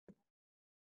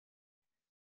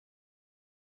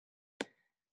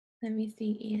Let me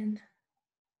see, Ian.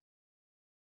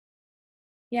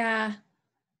 Yeah.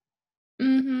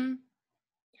 Mm-hmm.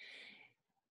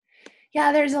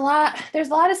 Yeah, there's a lot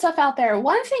of stuff out there.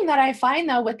 One thing that I find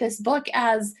though with this book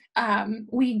as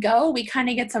we go, we kind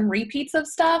of get some repeats of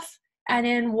stuff. And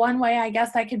in one way, I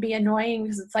guess that could be annoying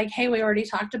because it's like, hey, we already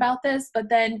talked about this, but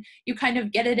then you kind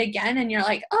of get it again and you're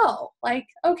like, oh, like,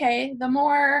 okay, the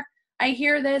more I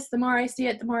hear this, the more I see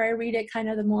it, the more I read it, kind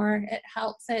of the more it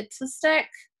helps it to stick.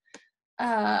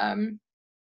 Um,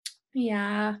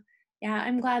 yeah. Yeah,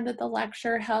 I'm glad that the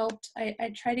lecture helped.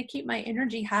 I try to keep my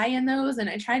energy high in those, and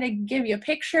I try to give you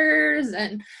pictures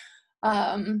and,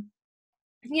 um,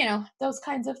 those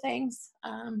kinds of things.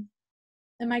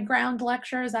 In my ground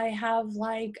lectures, I have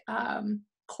like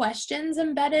questions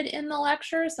embedded in the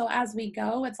lecture. So as we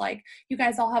go, it's like you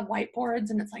guys all have whiteboards,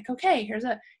 and it's like, okay, here's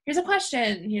a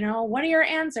question. What are your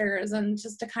answers? And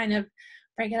just to kind of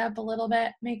break it up a little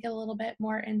bit, make it a little bit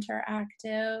more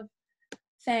interactive.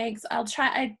 Thanks.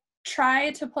 I try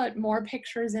to put more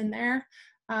pictures in there,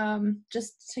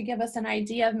 just to give us an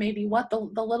idea of maybe what the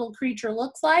little creature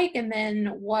looks like and then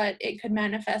what it could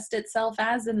manifest itself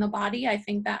as in the body. I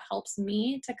think that helps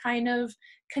me to kind of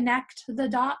connect the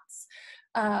dots,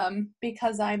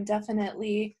 because I'm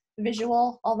definitely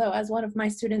visual, although as one of my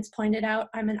students pointed out,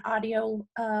 I'm an audio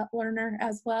learner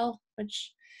as well,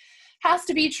 which has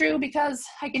to be true because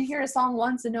I can hear a song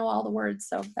once and know all the words,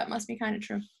 so that must be kind of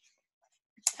true.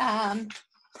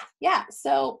 Yeah,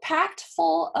 so packed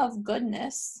full of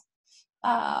goodness.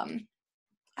 I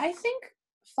think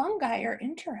fungi are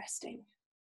interesting.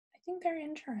 I think they're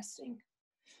interesting.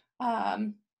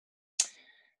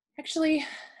 Actually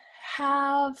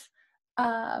have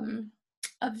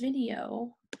a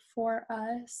video for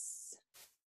us.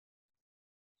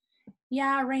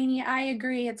 Yeah, Rainey, I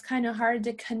agree. It's kind of hard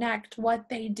to connect what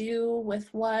they do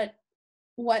with what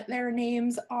their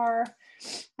names are.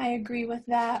 I agree with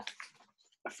that.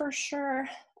 For sure.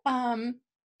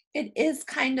 It is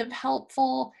kind of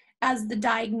helpful as the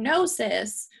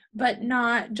diagnosis, but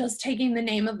not just taking the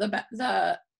name of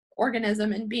the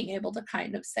organism and being able to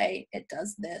kind of say it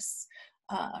does this.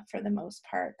 For the most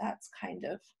part, that's kind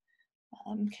of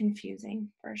confusing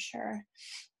for sure.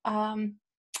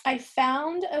 I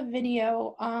found a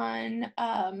video on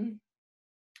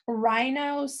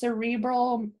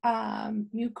rhinocerebral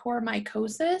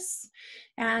mucormycosis,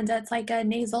 and that's like a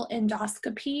nasal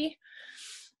endoscopy.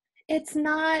 It's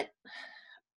not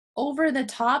over the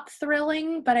top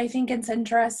thrilling, but I think it's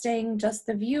interesting just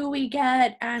the view we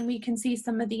get, and we can see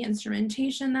some of the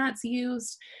instrumentation that's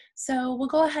used. So we'll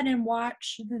go ahead and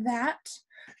watch that.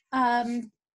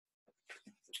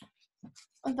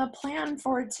 The plan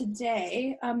for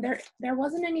today, there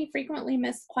wasn't any frequently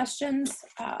missed questions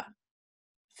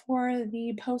for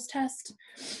the post-test,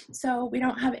 so we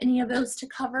don't have any of those to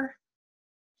cover.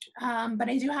 But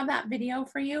I do have that video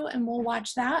for you, and we'll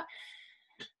watch that.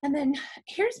 And then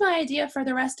here's my idea for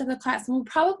the rest of the class. And we'll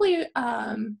probably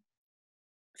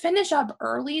finish up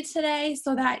early today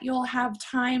so that you'll have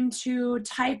time to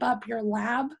type up your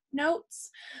lab notes.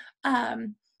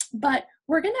 But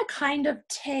we're going to kind of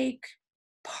take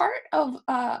part of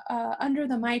under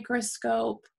the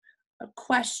microscope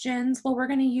questions. Well, we're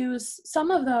going to use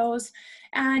some of those,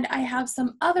 and I have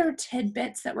some other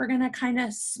tidbits that we're going to kind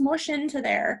of smush into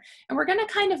there, and we're going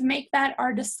to kind of make that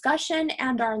our discussion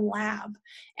and our lab.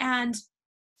 And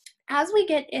as we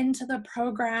get into the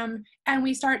program and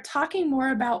we start talking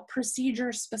more about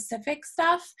procedure specific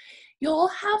stuff, you'll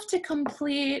have to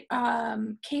complete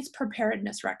case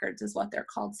preparedness records is what they're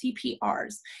called,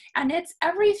 CPRs. And it's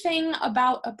everything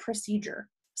about a procedure.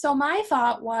 So my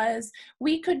thought was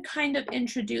we could kind of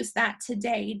introduce that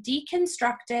today,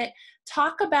 deconstruct it,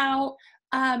 talk about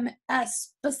a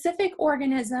specific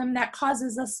organism that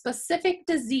causes a specific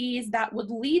disease that would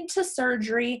lead to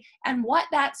surgery and what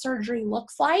that surgery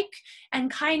looks like, and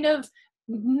kind of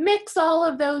mix all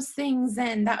of those things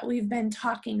in that we've been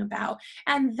talking about.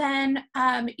 And then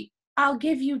I'll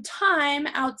give you time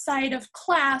outside of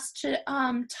class to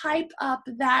type up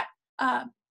that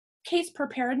case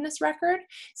preparedness record.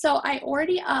 So I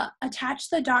already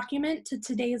attached the document to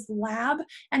today's lab,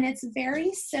 and it's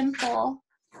very simple.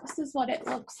 This is what it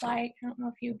looks like. I don't know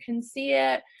if you can see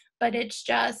it, but it's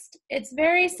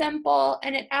very simple,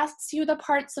 and it asks you the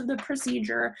parts of the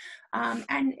procedure,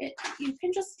 and you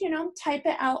can just, type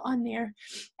it out on there,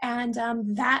 and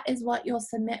that is what you'll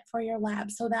submit for your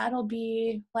lab. So that'll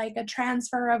be like a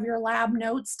transfer of your lab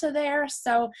notes to there.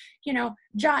 So,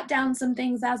 jot down some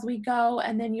things as we go,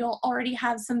 and then you'll already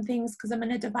have some things because I'm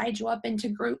going to divide you up into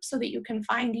groups so that you can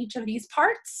find each of these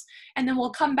parts, and then we'll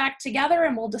come back together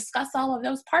and we'll discuss all of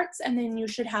those parts, and then you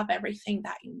should have everything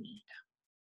that you need.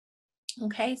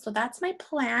 Okay, so that's my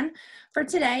plan for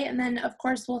today. And then of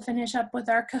course we'll finish up with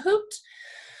our Kahoot.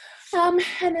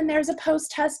 And then there's a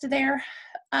post-test there.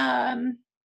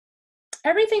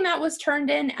 Everything that was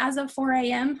turned in as of 4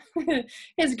 a.m.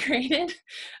 is graded.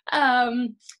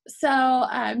 So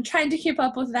I'm trying to keep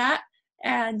up with that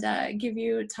and give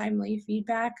you timely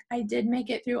feedback. I did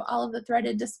make it through all of the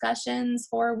threaded discussions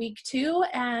for week 2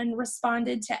 and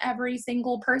responded to every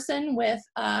single person with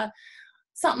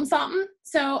something, something.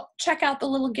 So check out the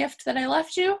little gift that I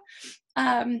left you.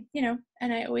 You know,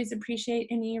 and I always appreciate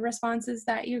any responses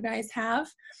that you guys have.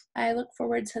 I look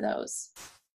forward to those.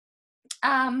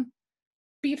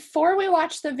 Before we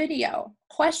watch the video,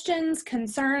 questions,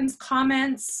 concerns,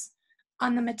 comments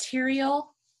on the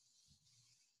material,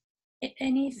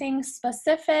 anything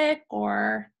specific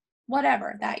or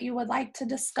whatever that you would like to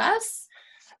discuss,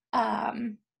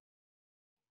 you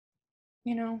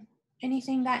know,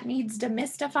 anything that needs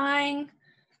demystifying.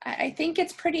 I think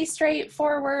it's pretty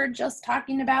straightforward, just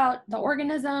talking about the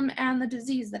organism and the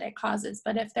disease that it causes.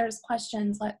 But if there's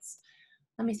questions, let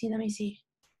me see.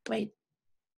 Wait,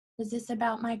 is this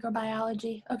about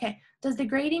microbiology? Okay, does the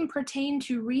grading pertain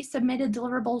to resubmitted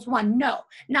deliverables 1? No,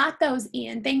 not those,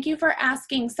 Ian. Thank you for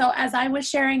asking. So as I was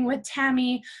sharing with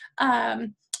Tammy,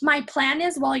 my plan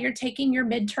is while you're taking your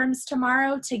midterms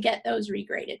tomorrow to get those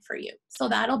regraded for you. So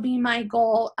that'll be my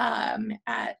goal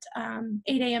at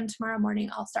 8 a.m. tomorrow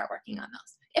morning. I'll start working on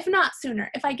those. If not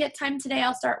sooner, if I get time today,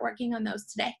 I'll start working on those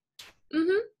today.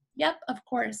 Yep, of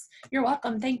course. You're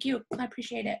welcome. Thank you. I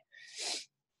appreciate it.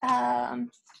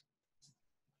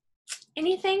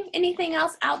 Anything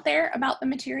else out there about the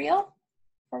material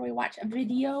before we watch a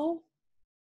video?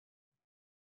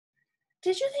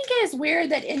 Did you think it is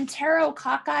weird that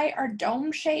enterococci are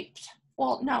dome-shaped?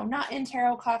 Well, no, not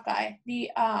enterococci, the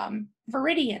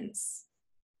viridians.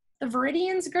 The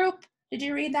viridians group, did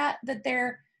you read that? That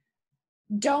they're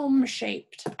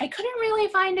dome-shaped. I couldn't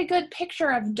really find a good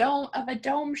picture of a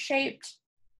dome-shaped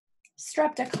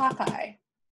streptococci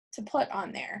to put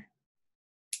on there.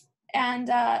 And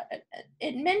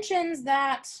it mentions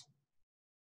that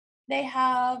they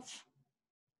have,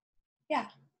 yeah,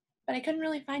 but I couldn't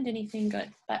really find anything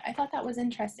good. But I thought that was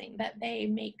interesting that they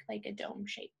make like a dome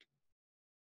shape,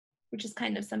 which is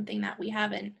kind of something that we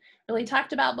haven't really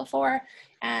talked about before.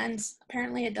 And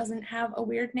apparently it doesn't have a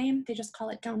weird name. They just call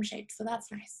it dome shape. So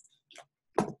that's nice.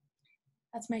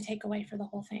 That's my takeaway for the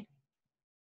whole thing.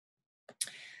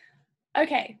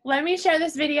 Okay, let me share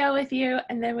this video with you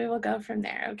and then we will go from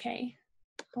there, okay?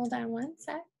 Hold on one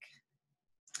sec.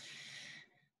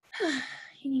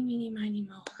 Eeny, meeny, miny,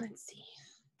 mo. Let's see.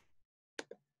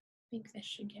 I think this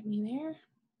should get me there.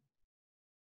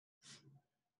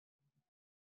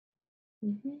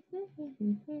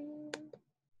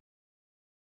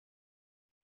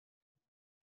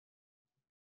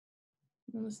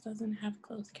 Well, this doesn't have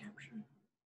closed caption.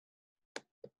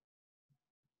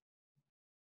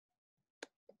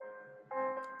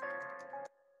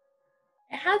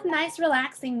 It has nice,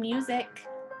 relaxing music.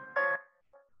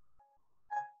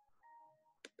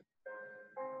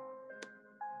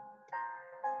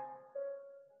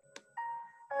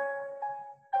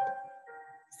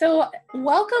 So,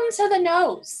 welcome to the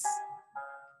nose.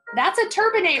 That's a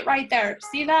turbinate right there.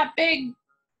 See that big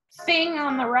thing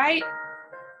on the right?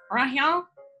 Right here?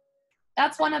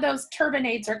 That's one of those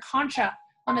turbinates or concha,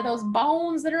 one of those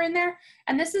bones that are in there.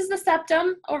 And this is the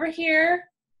septum over here.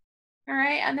 All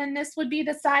right, and then this would be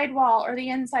the sidewall or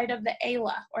the inside of the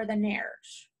ala or the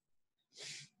nares.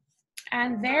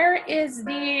 And there is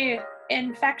the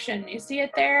infection. You see it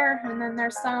there? And then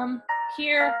there's some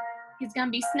here. He's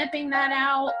gonna be snipping that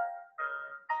out.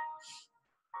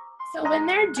 So when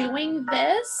they're doing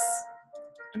this,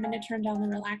 I'm gonna turn down the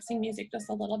relaxing music just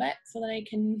a little bit so that I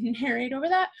can narrate over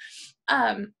that.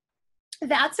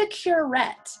 That's a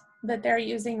curette that they're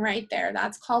using right there.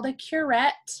 That's called a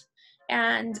curette.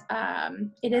 And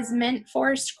it is meant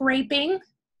for scraping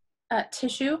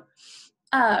tissue.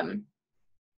 But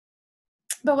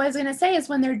what I was gonna say is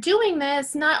when they're doing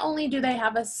this, not only do they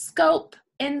have a scope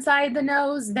inside the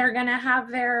nose, they're gonna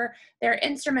have their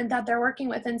instrument that they're working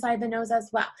with inside the nose as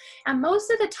well. And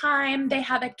most of the time they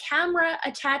have a camera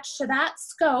attached to that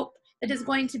scope that is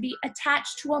going to be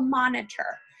attached to a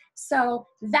monitor. So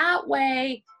that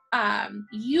way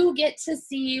you get to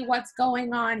see what's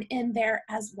going on in there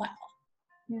as well,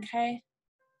 okay?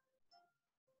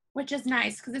 Which is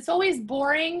nice because it's always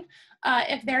boring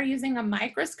if they're using a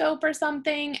microscope or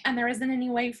something and there isn't any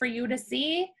way for you to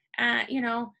see, you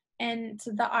know,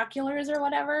 into the oculars or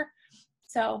whatever.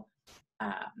 So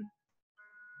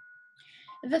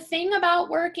the thing about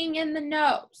working in the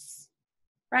nose,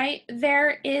 right,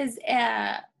 there is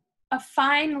a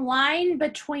fine line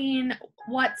between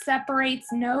what separates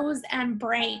nose and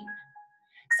brain.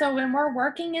 So when we're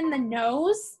working in the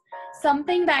nose,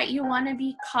 something that you want to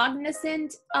be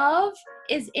cognizant of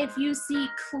is if you see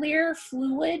clear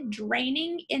fluid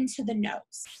draining into the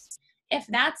nose. If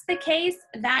that's the case,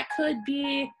 that could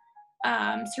be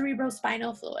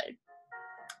cerebrospinal fluid,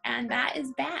 and that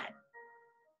is bad.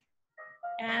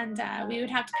 And we would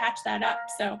have to patch that up.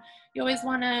 So you always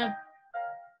want to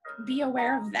be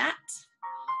aware of that.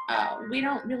 We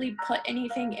don't really put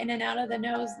anything in and out of the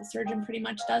nose. The surgeon pretty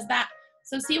much does that.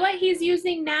 So see what he's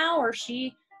using now, or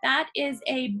she, that is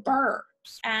a burr.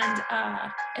 And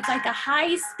it's like a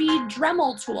high-speed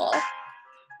Dremel tool,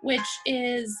 which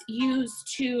is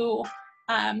used to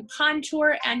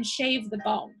contour and shave the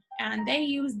bone. And they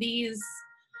use these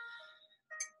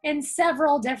in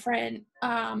several different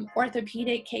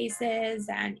orthopedic cases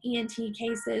and ENT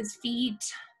cases, feet,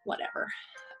 whatever.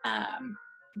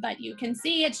 But you can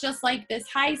see it's just like this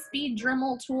high-speed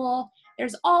Dremel tool.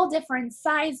 There's all different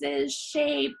sizes,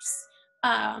 shapes,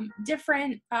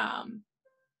 different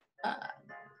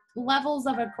levels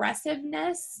of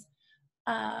aggressiveness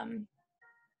to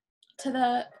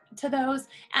those,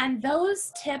 and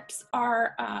those tips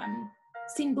are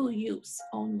single use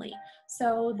only.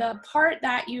 So the part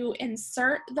that you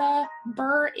insert the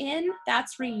burr in,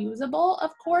 that's reusable,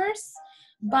 of course,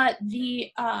 but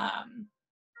the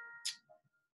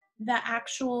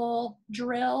actual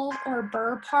drill or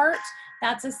burr part,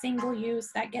 that's a single use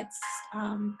that gets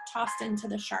tossed into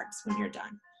the sharps when you're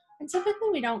done. And typically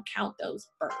we don't count those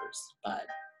burrs, but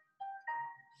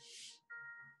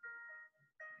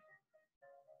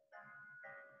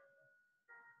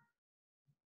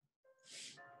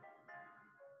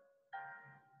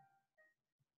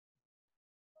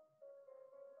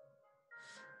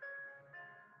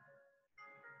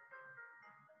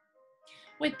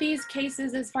with these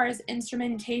cases, as far as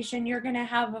instrumentation, you're gonna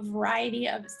have a variety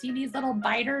of, see these little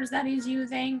biters that he's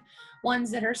using, ones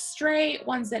that are straight,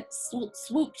 ones that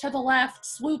swoop to the left,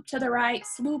 swoop to the right,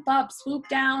 swoop up, swoop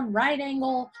down, right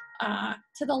angle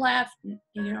to the left,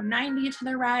 90 to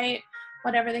the right,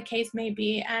 whatever the case may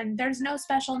be. And there's no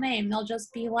special name. They'll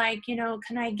just be like,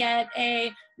 can I get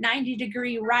a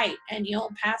 90-degree right? And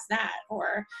you'll pass that.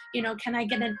 Or, can I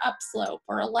get an upslope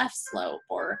or a left slope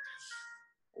or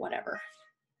whatever.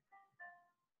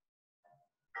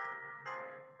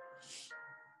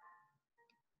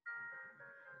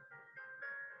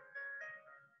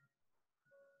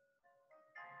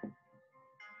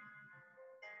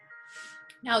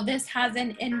 Now, this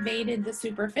hasn't invaded the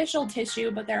superficial tissue,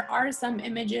 but there are some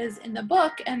images in the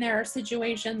book, and there are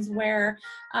situations where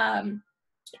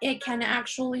it can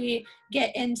actually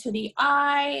get into the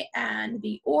eye and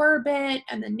the orbit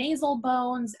and the nasal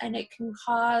bones, and it can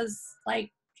cause,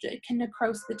 it can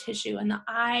necrose the tissue, and the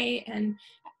eye and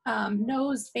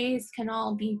nose, face can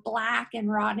all be black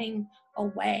and rotting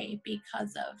away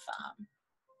because of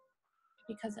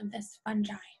this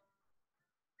fungi.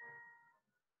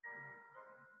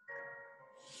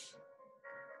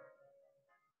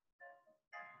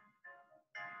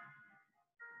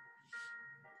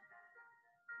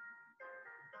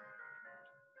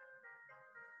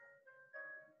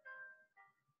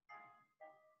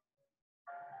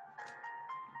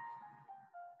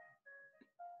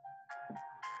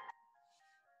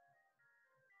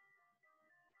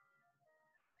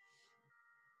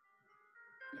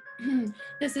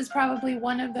 This is probably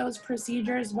one of those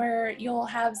procedures where you'll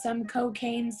have some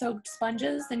cocaine-soaked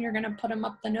sponges and you're going to put them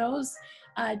up the nose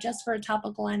just for a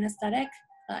topical anesthetic,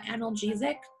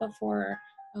 analgesic, before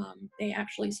they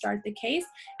actually start the case.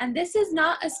 And this is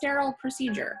not a sterile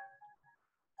procedure.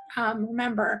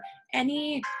 Remember,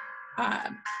 any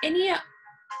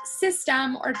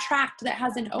system or tract that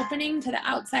has an opening to the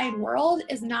outside world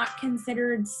is not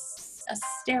considered a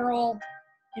sterile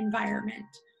environment.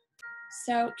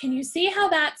 So can you see how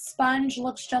that sponge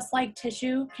looks just like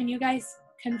tissue? Can you guys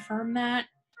confirm that?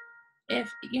 If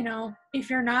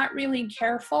you're not really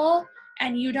careful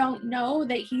and you don't know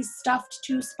that he stuffed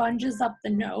 2 sponges up the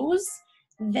nose,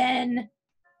 then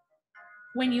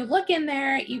when you look in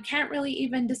there, you can't really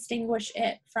even distinguish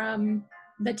it from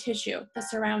the tissue, the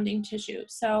surrounding tissue.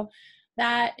 So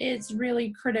that is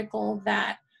really critical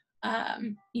that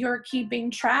you're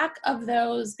keeping track of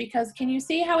those, because can you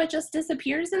see how it just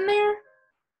disappears in there?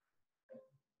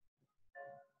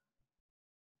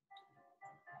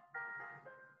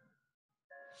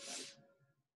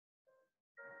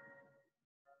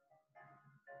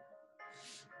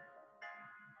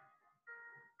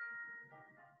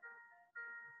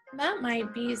 That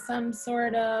might be some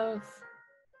sort of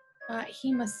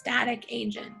hemostatic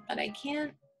agent, but I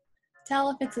can't tell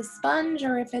if it's a sponge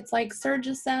or if it's like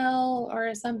Surgicel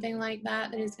or something like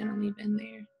that that he's gonna leave in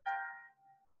there.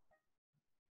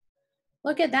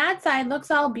 Look at that side,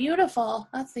 looks all beautiful.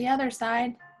 That's the other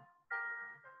side.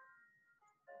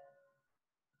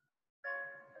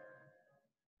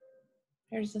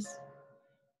 There's this.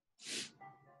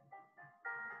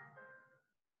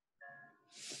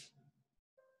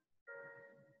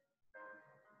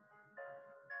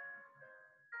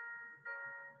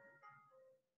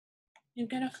 You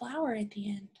get a flower at the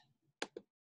end.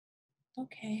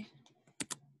 Okay.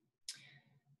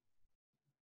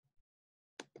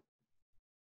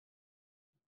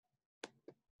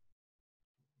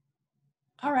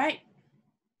 All right.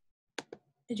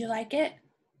 Did you like it?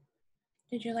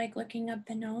 Did you like looking up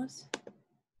the nose?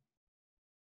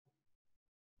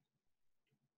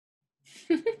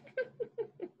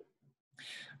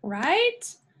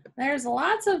 Right? There's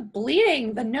lots of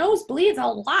bleeding. The nose bleeds a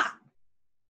lot.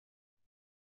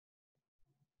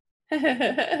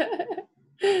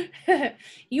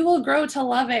 You will grow to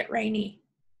love it, Rainy.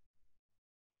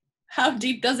 How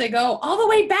deep does it go? All the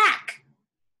way back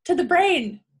to the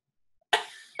brain.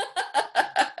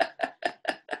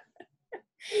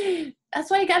 That's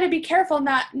why you got to be careful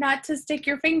not to stick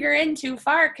your finger in too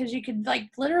far, because you could like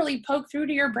literally poke through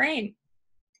to your brain.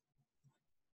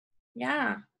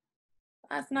 Yeah,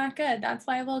 that's not good. That's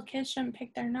why little kids shouldn't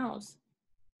pick their nose.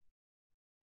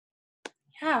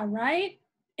 Yeah, right?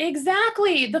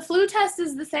 Exactly. The flu test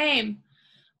is the same.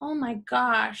 Oh my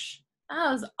gosh.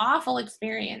 That was an awful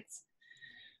experience.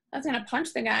 I was gonna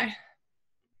punch the guy.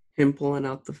 Him pulling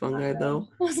out the fungi, though,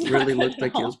 really looked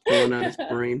like he was pulling out his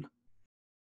brain.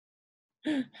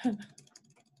 They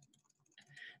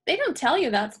don't tell you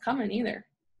that's coming either.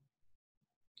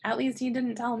 At least he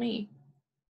didn't tell me.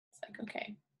 It's like,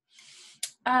 okay.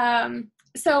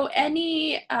 So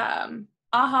any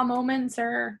aha moments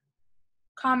or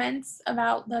comments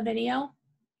about the video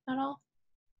at all?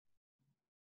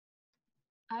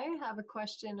 I have a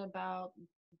question about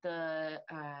the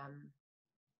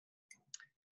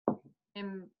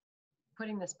him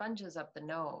putting the sponges up the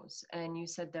nose, and you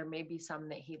said there may be some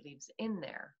that he leaves in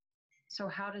there. So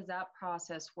how does that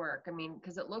process work? I mean,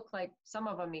 because it looked like some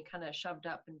of them he kind of shoved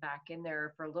up and back in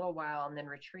there for a little while and then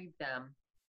retrieved them,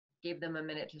 gave them a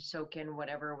minute to soak in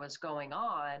whatever was going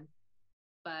on,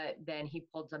 but then he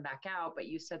pulled them back out. But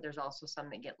you said there's also some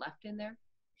that get left in there?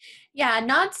 Yeah,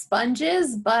 not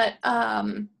sponges, but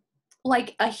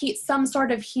like some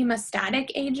sort of hemostatic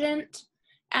agent.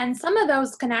 And some of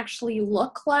those can actually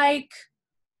look like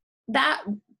that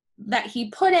he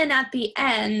put in at the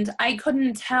end. I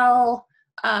couldn't tell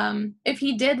if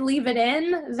he did leave it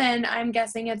in, then I'm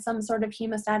guessing it's some sort of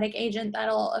hemostatic agent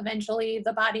that'll eventually,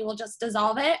 the body will just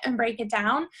dissolve it and break it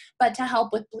down, but to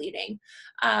help with bleeding.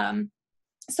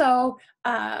 So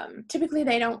typically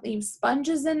they don't leave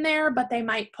sponges in there, but they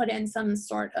might put in some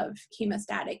sort of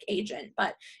hemostatic agent.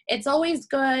 But it's always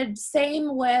good,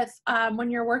 same with when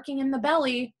you're working in the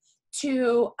belly,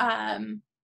 to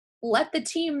let the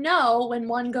team know when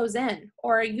one goes in.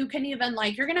 Or you can even,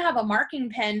 like, you're gonna have a marking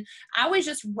pen, I always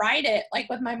just write it like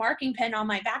with my marking pen on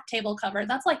my back table cover.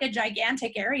 That's like a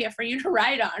gigantic area for you to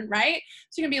write on, right?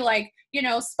 So you're gonna be like, you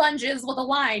know, sponges with a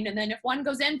line, and then if one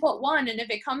goes in, put one, and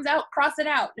if it comes out, cross it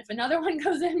out. If another one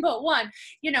goes in, put one.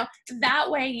 You know,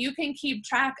 that way you can keep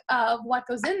track of what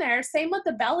goes in there. Same with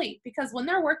the belly, because when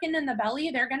they're working in the belly,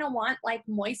 they're gonna want like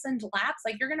moistened laps.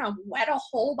 Like you're gonna wet a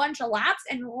whole bunch of laps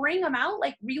and wring them out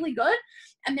like really good,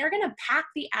 and they're gonna pack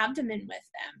the abdomen with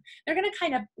them. They're gonna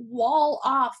kind of wall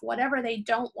off whatever they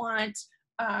don't want,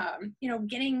 you know,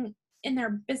 getting in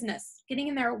their business, getting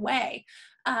in their way.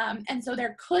 And so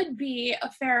there could be a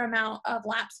fair amount of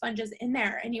lap sponges in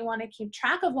there, and you want to keep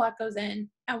track of what goes in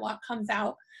and what comes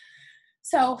out.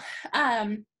 So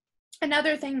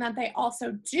another thing that they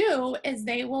also do is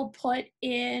they will put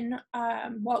in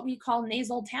what we call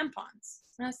nasal tampons.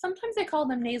 Now, sometimes they call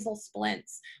them nasal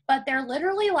splints, but they're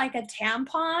literally like a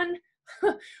tampon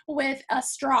with a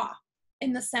straw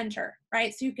in the center,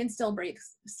 right? So you can still breathe.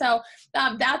 So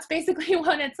that's basically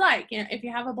what it's like. You know, if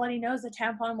you have a bloody nose, a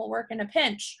tampon will work in a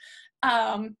pinch.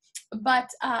 Yeah,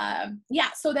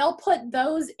 so they'll put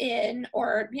those in,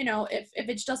 or, you know, if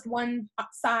it's just one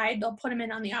side, they'll put them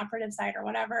in on the operative side or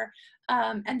whatever.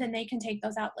 And then they can take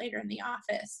those out later in the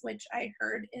office, which I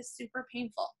heard is super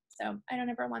painful. So I don't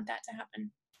ever want that to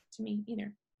happen to me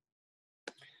either.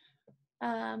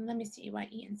 Let me see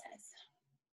what Ian says.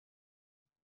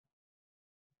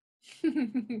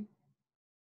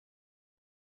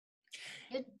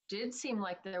 It did seem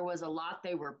like there was a lot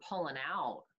they were pulling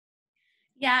out.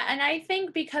 Yeah, and I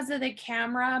think because of the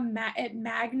camera, it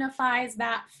magnifies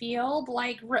that field.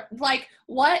 Like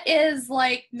what is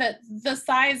like the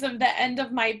size of the end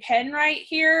of my pen right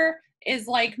here is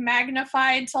like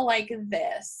magnified to like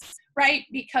this, right?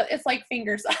 Because it's like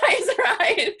finger size,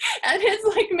 right? And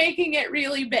it's like making it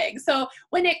really big. So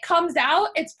when it comes out,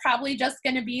 it's probably just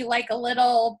going to be like a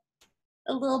little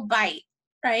bite,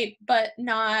 right? But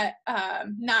not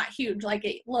huge like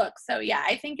it looks. So yeah,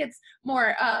 I think it's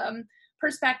more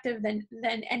perspective than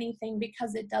anything,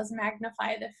 because it does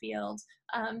magnify the field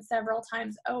several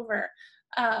times over.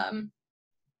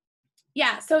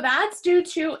 Yeah, so that's due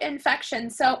to infection.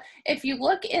 So if you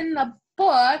look in the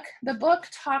book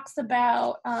talks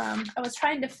about, I was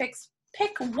trying to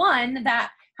pick one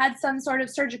that had some sort of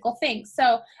surgical thing.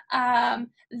 So the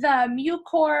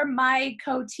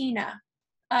mucormycotina.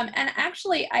 And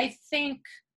actually, I think,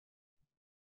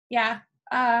 yeah,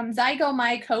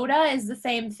 zygomycota is the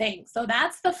same thing. So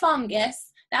that's the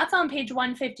fungus. That's on page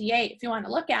 158 if you want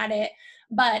to look at it.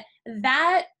 But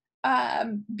that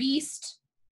beast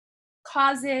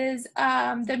causes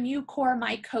the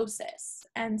mucormycosis.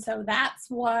 And so that's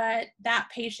what that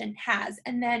patient has.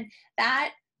 And then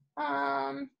that,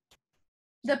 the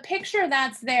picture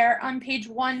that's there on page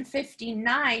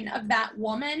 159 of that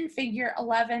woman, figure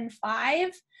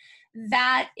 11.5,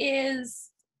 that is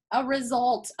a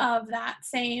result of that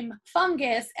same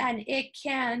fungus, and it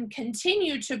can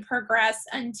continue to progress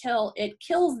until it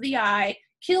kills the eye,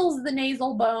 kills the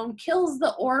nasal bone, kills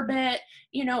the orbit.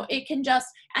 You know, it can just,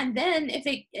 and then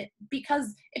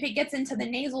because if it gets into the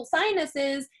nasal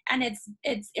sinuses and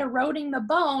it's eroding the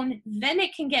bone, then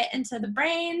it can get into the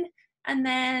brain, and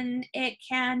then it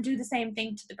can do the same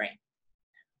thing to the brain,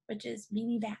 which is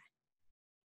really bad.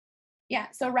 Yeah,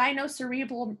 so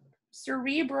rhinocerebral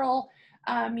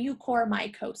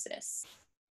mucormycosis.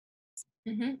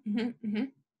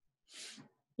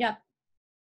 Yep.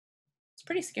 It's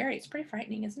pretty scary. It's pretty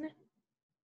frightening, isn't it?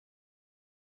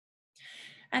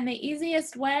 And the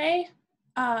easiest way,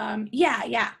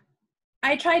 yeah.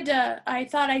 I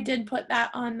thought I did put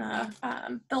that on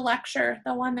the lecture,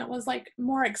 the one that was like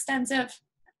more extensive.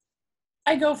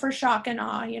 I go for shock and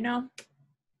awe, you know?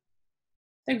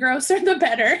 The grosser, the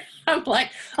better. I'm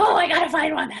like, oh, I gotta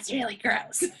find one that's really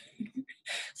gross.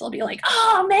 So I'll be like,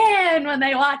 oh man, when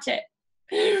they watch it.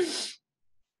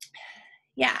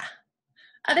 Yeah.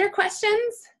 Other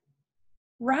questions?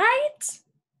 Right?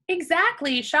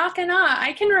 Exactly. Shock and awe.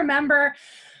 I can remember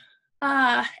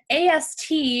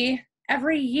AST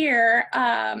every year,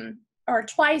 or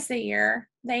twice a year,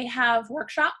 they have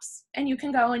workshops, and you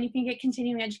can go and you can get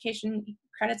continuing education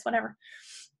credits, whatever.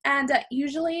 And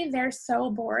usually they're so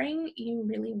boring, you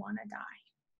really want to die.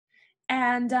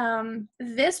 And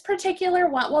this particular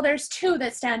one, well, there's two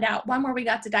that stand out. One where we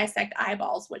got to dissect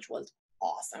eyeballs, which was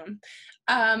awesome.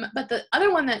 But the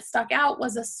other one that stuck out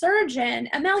was a surgeon,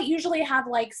 and they'll usually have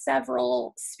like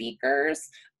several speakers.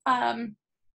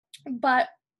 But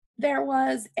there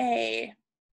was I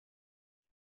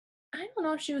don't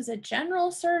know if she was a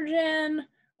general surgeon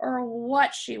or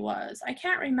what she was. I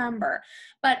can't remember.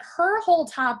 But her whole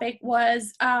topic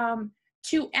was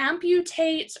to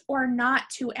amputate or not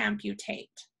to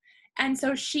amputate. And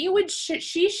so she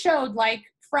showed like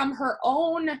from her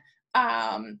own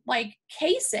like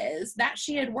cases that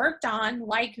she had worked on,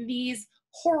 like these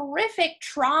horrific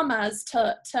traumas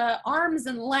to arms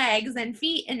and legs and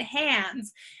feet and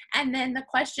hands. And then the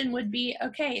question would be,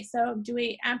 okay, so do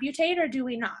we amputate or do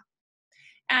we not?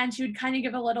 And she would kind of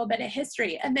give a little bit of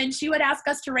history. And then she would ask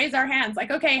us to raise our hands,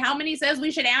 like, okay, how many says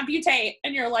we should amputate?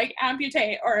 And you're like,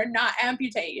 amputate or not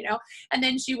amputate, you know? And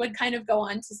then she would kind of go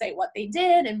on to say what they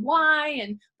did and why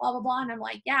and blah, blah, blah. And I'm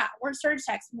like, yeah, we're surg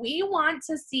techs. We want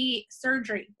to see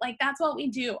surgery. Like, that's what we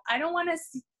do. I don't want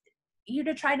you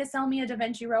to try to sell me a Da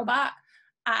Vinci robot.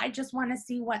 I just want to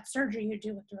see what surgery you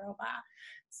do with the robot.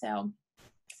 So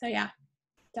yeah,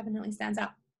 definitely stands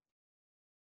out.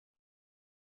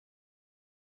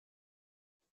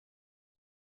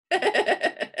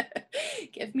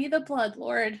 Give me the blood,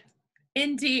 Lord.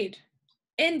 Indeed.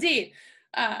 I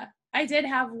did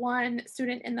have one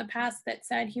student in the past that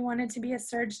said he wanted to be a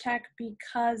surg tech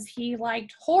because he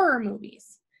liked horror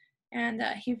movies, and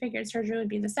he figured surgery would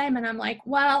be the same. And I'm like,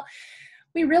 well,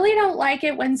 we really don't like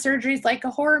it when surgery is like a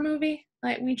horror movie.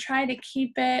 Like, we try to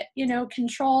keep it, you know,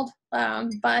 controlled.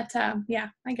 But yeah,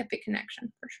 I get the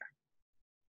connection for sure.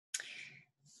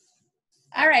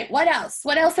 All right, what else?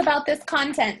 What else about this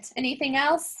content? Anything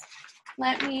else?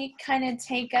 Let me kind of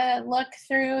take a look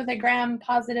through the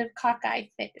gram-positive cockeyed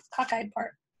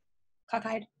part.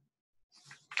 Cockeyed.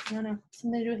 I don't know,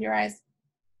 something to do with your eyes.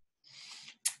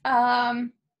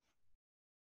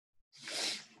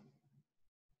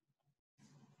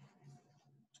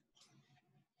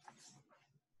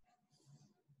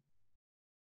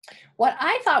 What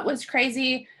I thought was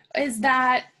crazy is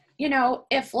that, you know,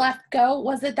 if left go,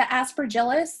 was it the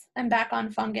aspergillus? I'm back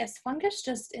on fungus. Fungus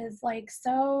just is like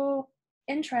so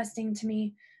interesting to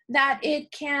me that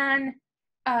it can,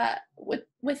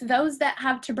 with those that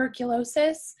have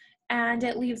tuberculosis, and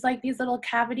it leaves like these little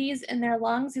cavities in their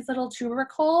lungs, these little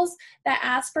tubercles, that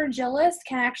aspergillus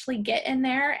can actually get in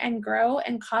there and grow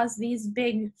and cause these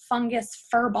big fungus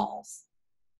fur balls.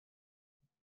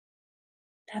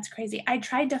 That's crazy. I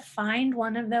tried to find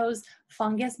one of those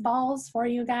fungus balls for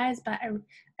you guys, but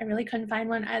I really couldn't find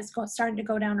one. I was starting to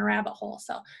go down a rabbit hole,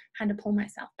 so I had to pull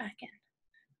myself back in.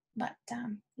 But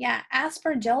yeah,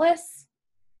 aspergillus,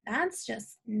 that's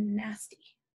just nasty.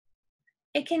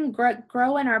 It can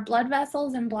grow in our blood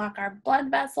vessels and block our blood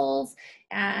vessels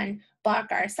and block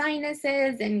our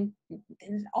sinuses and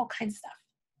all kinds of stuff.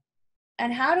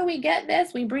 And how do we get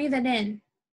this? We breathe it in.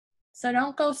 So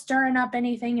don't go stirring up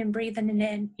anything and breathing it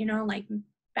in, you know, like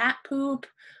bat poop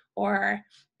or,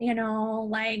 you know,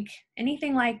 like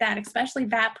anything like that, especially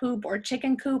bat poop or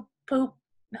chicken coop poop.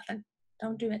 Nothing.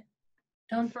 Don't do it.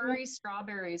 Don't. Furry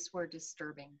strawberries were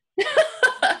disturbing.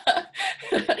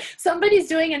 Somebody's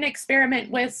doing an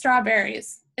experiment with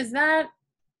strawberries. Is it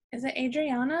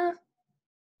Adriana?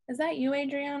 Is that you,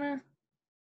 Adriana?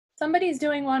 Somebody's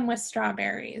doing one with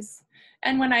strawberries.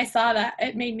 And when I saw that,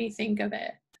 it made me think of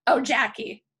it. Oh,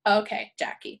 Jackie. Okay,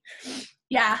 Jackie.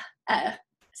 Yeah.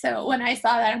 So when I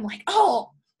saw that, I'm like, oh,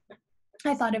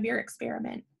 I thought of your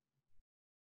experiment.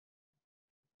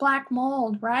 Black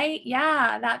mold, right?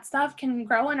 Yeah, that stuff can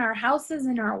grow in our houses,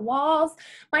 in our walls.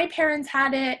 My parents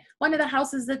had it, one of the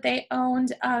houses that they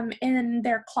owned, in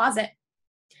their closet.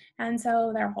 And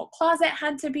so their whole closet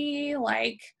had to be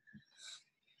like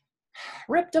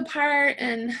ripped apart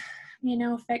and, you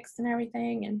know, fixed and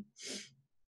everything. And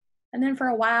then for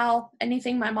a while,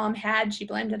 anything my mom had, she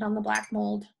blamed it on the black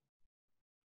mold.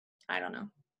 I don't know.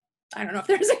 I don't know if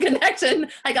there's a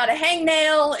connection. I got a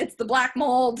hangnail. It's the black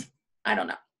mold. I don't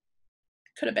know.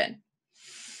 Could have been.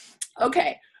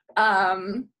 Okay.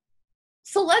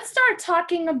 So let's start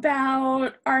talking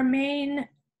about our main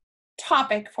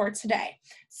topic for today.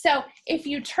 So if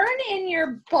you turn in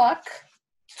your book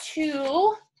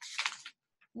to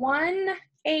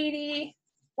 180,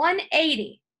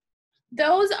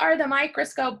 those are the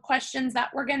microscope questions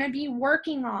that we're going to be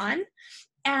working on.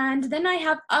 And then I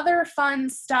have other fun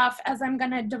stuff as I'm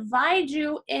going to divide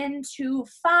you into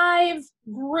 5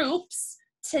 groups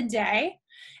today.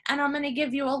 And I'm going to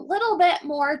give you a little bit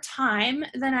more time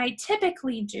than I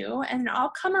typically do. And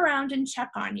I'll come around and check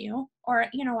on you, or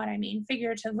you know what I mean,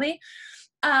 figuratively.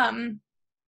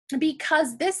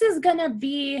 Because this is going to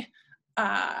be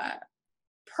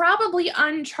probably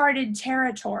uncharted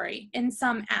territory in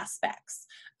some aspects.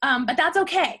 But that's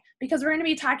okay, because we're going to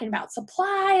be talking about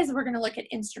supplies, we're going to look at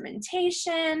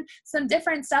instrumentation, some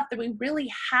different stuff that we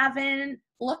really haven't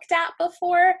looked at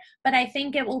before, but I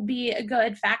think it will be a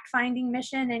good fact-finding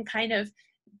mission and kind of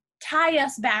tie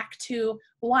us back to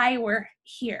why we're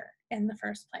here in the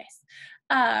first place.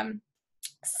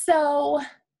 So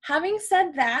having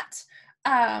said that,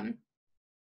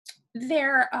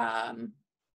 there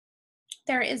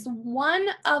is one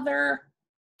other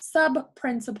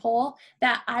sub-principle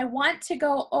that I want to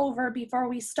go over before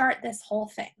we start this whole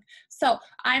thing. So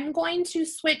I'm going to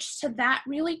switch to that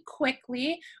really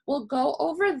quickly. We'll go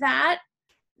over that,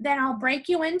 then I'll break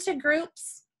you into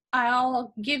groups.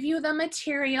 I'll give you the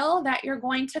material that you're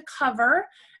going to cover,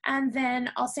 and then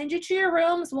I'll send you to your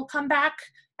rooms. We'll come back,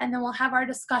 and then we'll have our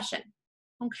discussion.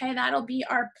 Okay, that'll be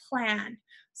our plan.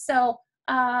 So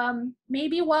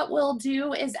maybe what we'll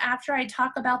do is after I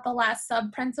talk about the last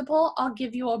sub-principle, I'll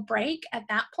give you a break at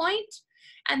that point,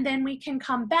 and then we can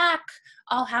come back.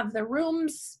 I'll have the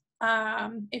rooms.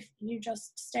 If you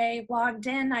just stay logged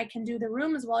in, I can do the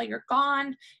rooms while you're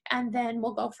gone, and then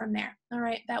we'll go from there. All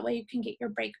right, that way you can get your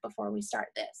break before we start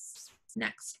this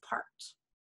next part.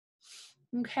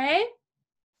 Okay?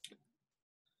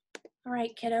 All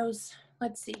right, kiddos,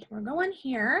 let's see. We're going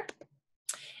here,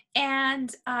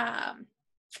 and I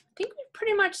think we've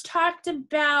pretty much talked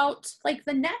about like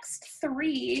the next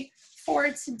 3 for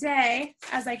today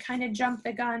as I kind of jump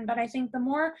the gun, but I think the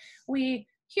more we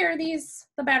hear these,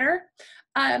 the better.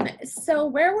 So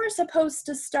where we're supposed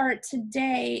to start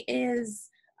today is,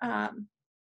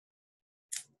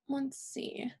 let's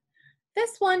see,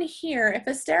 this one here. If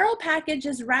a sterile package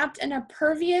is wrapped in a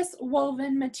pervious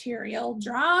woven material,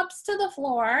 drops to the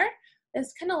floor,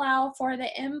 this can allow for the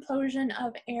implosion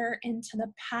of air into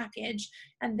the package,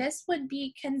 and this would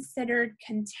be considered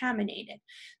contaminated.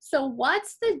 So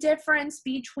what's the difference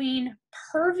between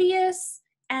pervious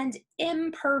and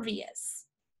impervious?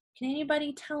 Can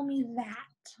anybody tell me that?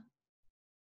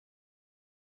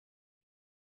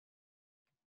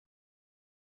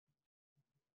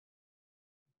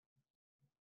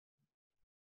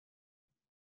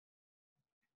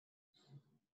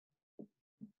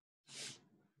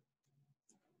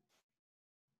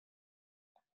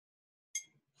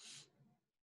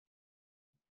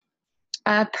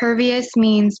 Pervious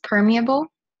means permeable.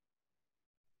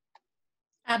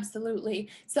 Absolutely.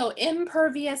 So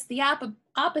impervious, the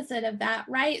opposite of that,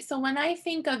 right? So when I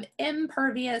think of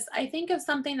impervious, I think of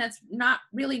something that's not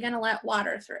really going to let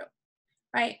water through,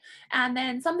 right? And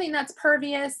then something that's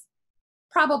pervious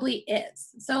probably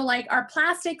is. So like our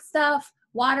plastic stuff,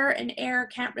 water and air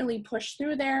can't really push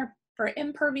through there for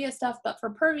impervious stuff, but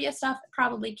for pervious stuff, it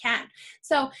probably can.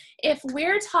 So if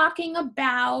we're talking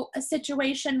about a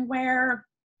situation where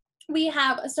we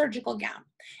have a surgical gown,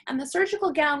 and the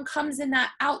surgical gown comes in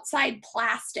that outside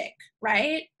plastic,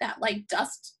 right? That like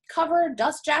dust cover,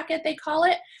 dust jacket, they call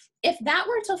it. If that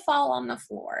were to fall on the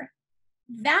floor,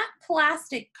 that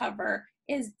plastic cover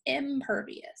is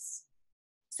impervious.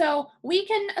 So we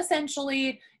can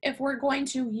essentially, if we're going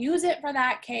to use it for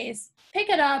that case, pick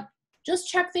it up, just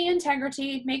check the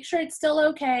integrity, make sure it's still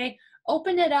okay,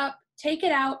 open it up, take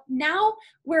it out. Now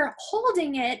we're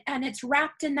holding it and it's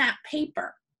wrapped in that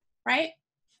paper, right?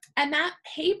 And that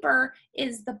paper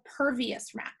is the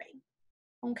pervious wrapping,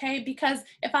 okay? Because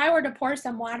if I were to pour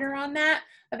some water on that,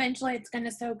 eventually it's going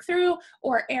to soak through,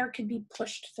 or air could be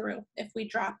pushed through if we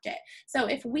dropped it. So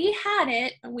if we had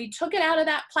it and we took it out of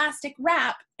that plastic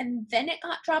wrap and then it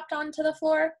got dropped onto the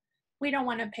floor, we don't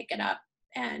want to pick it up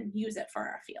and use it for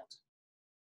our field.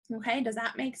 Okay, does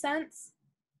that make sense?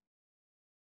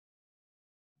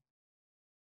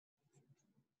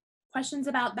 Questions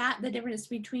about that, the difference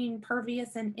between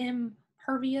pervious and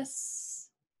imperviousness?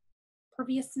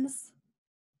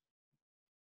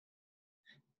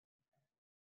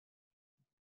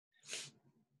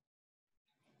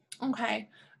 Okay.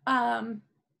 Let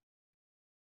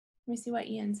me see what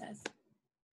Ian says.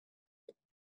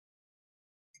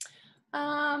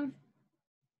 I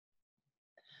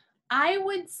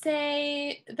would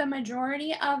say the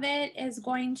majority of it is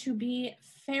going to be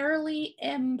fairly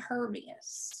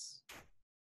impervious.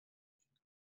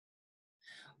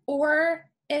 Or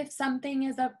if something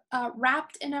is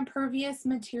wrapped in a pervious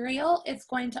material, it's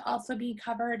going to also be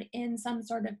covered in some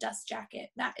sort of dust jacket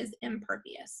that is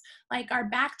impervious. Like our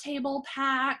back table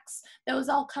packs, those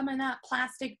all come in that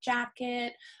plastic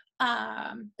jacket,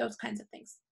 those kinds of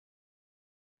things.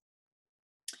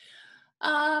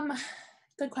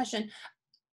 Good question.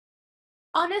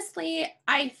 Honestly,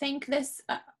 I think this,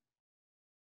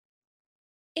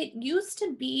 it used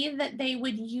to be that they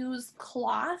would use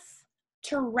cloth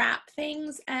to wrap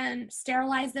things and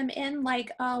sterilize them in.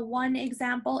 Like one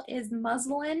example is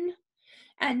muslin,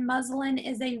 and muslin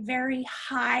is a very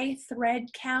high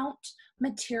thread count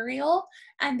material,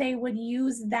 and they would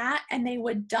use that and they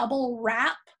would double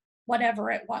wrap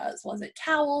whatever it was. Was it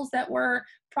towels that were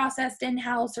processed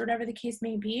in-house or whatever the case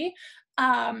may be?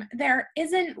 There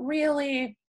isn't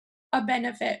really a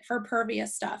benefit for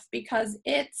pervious stuff because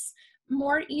it's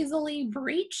more easily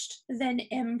breached than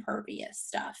impervious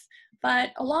stuff.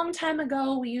 But a long time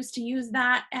ago, we used to use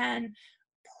that, and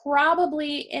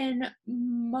probably in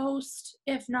most,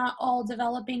 if not all,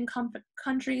 developing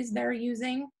countries, they're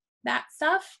using that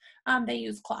stuff. They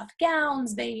use cloth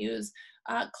gowns, they use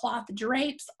cloth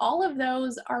drapes. All of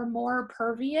those are more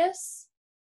pervious,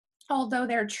 although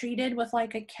they're treated with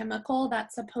like a chemical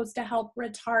that's supposed to help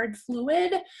retard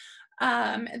fluid.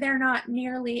 They're not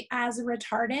nearly as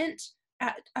retardant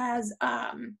as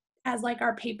like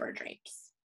our paper drapes.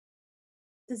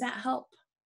 Does that help?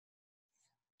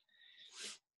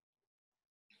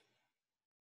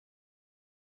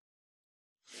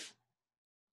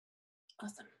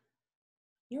 Awesome.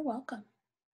 You're welcome.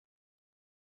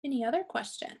 Any other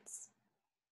questions?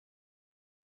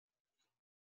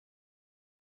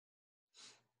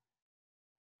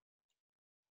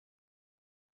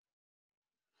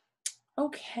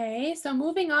 Okay, so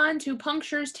moving on to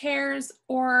punctures, tears,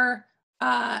 or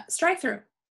strike through.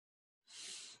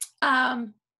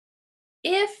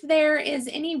 If there is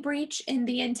any breach in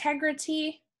the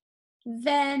integrity,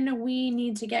 then we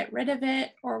need to get rid of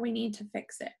it or we need to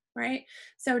fix it, right?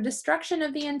 So destruction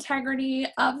of the integrity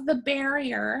of the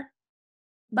barrier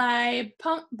by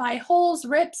holes,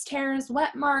 rips, tears,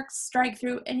 wet marks, strike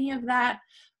through, any of that,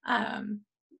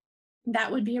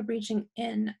 that would be a breaching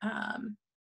in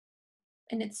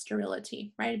its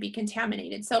sterility, right? It'd be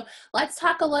contaminated. So let's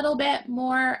talk a little bit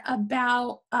more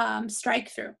about strike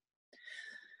through.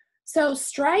 So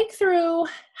strike through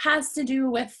has to do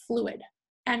with fluid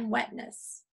and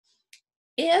wetness.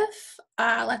 If,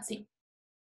 let's see,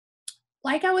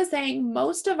 like I was saying,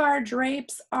 most of our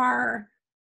drapes are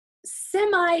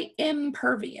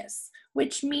semi-impervious,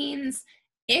 which means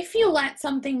if you let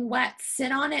something wet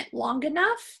sit on it long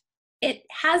enough, it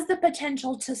has the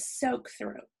potential to soak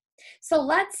through. So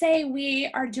let's say we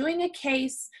are doing a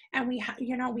case and we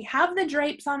have the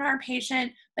drapes on our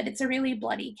patient, but it's a really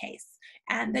bloody case.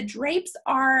 And the drapes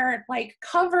are like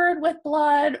covered with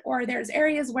blood, or there's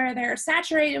areas where they're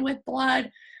saturated with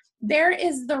blood. There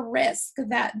is the risk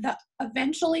that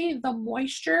eventually the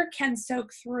moisture can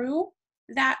soak through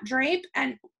that drape,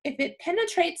 and if it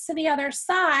penetrates to the other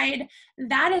side,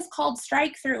 that is called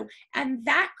strike through, and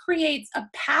that creates a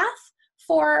path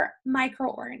for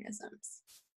microorganisms.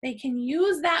 They can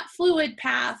use that fluid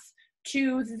path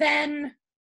to then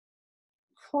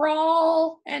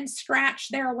crawl and scratch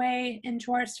their way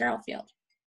into our sterile field.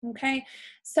 Okay,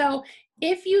 so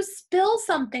if you spill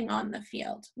something on the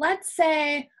field, let's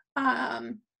say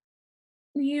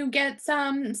you get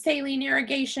some saline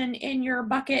irrigation in your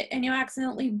bucket and you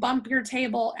accidentally bump your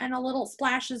table and a little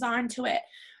splashes onto it,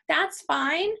 that's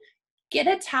fine. Get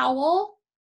a towel,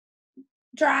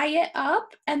 dry it up,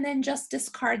 and then just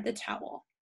discard the towel.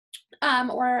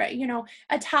 Or,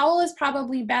 a towel is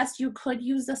probably best. You could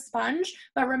use a sponge,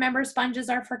 but remember, sponges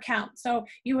are for count. So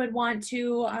you would want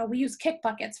to, we use kick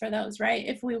buckets for those,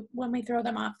 right? When we throw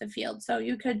them off the field. So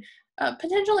you could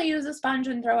potentially use a sponge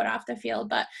and throw it off the field.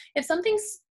 But if something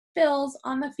spills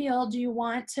on the field, you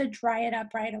want to dry it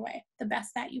up right away, the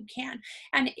best that you can.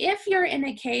 And if you're in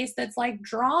a case that's like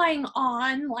drawing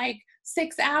on like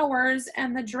 6 hours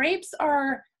and the drapes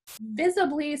are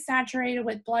visibly saturated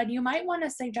with blood, you might want to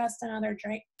suggest another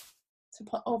drape to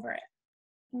put over it,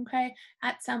 okay,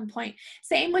 at some point.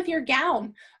 Same with your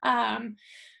gown.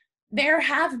 There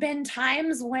have been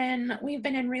times when we've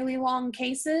been in really long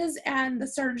cases and the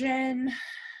surgeon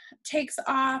takes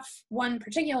off, one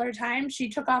particular time, she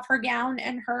took off her gown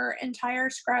and her entire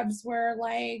scrubs were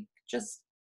like just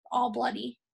all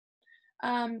bloody.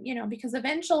 Because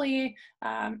eventually,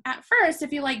 at first,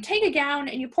 if you like take a gown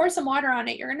and you pour some water on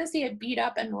it, you're going to see it beat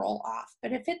up and roll off.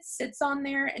 But if it sits on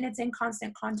there and it's in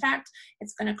constant contact,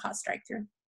 it's going to cause strike through.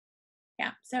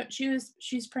 Yeah, so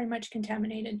she's pretty much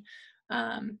contaminated.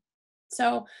 And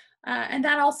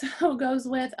that also goes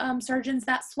with surgeons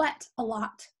that sweat a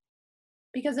lot.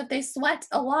 Because if they sweat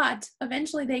a lot,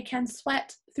 eventually they can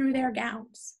sweat through their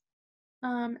gowns.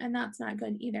 And that's not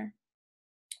good either.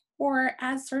 Or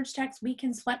as surge techs, we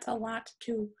can sweat a lot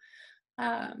too,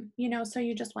 so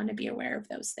you just want to be aware of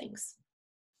those things.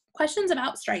 Questions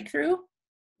about strike through?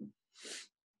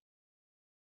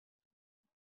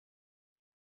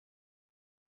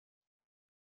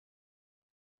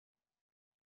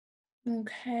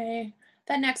 Okay,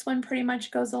 that next one pretty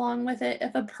much goes along with it.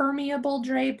 If a permeable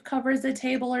drape covers a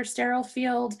table or sterile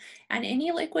field and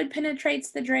any liquid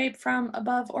penetrates the drape from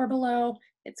above or below,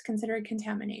 it's considered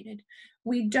contaminated.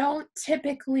 We don't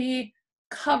typically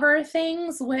cover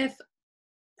things with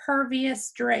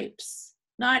pervious drapes,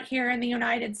 not here in the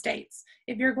United States.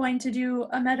 If you're going to do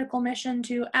a medical mission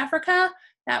to Africa,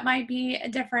 that might be a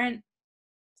different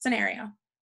scenario.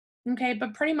 Okay,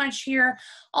 but pretty much here,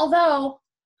 although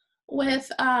with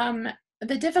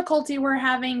the difficulty we're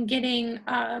having getting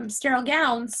sterile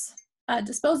gowns,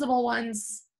 disposable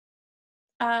ones,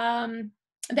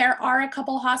 there are a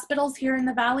couple hospitals here in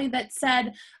the Valley that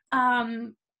said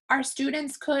our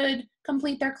students could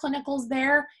complete their clinicals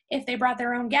there if they brought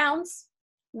their own gowns,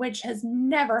 which has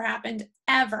never happened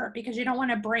ever because you don't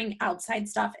want to bring outside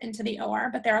stuff into the OR,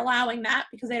 but they're allowing that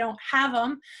because they don't have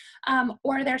them,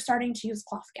 or they're starting to use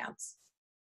cloth gowns.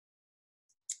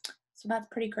 So that's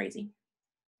pretty crazy.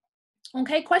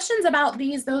 Okay, questions about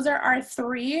these? Those are our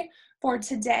 3 for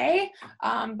today,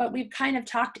 but we've kind of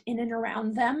talked in and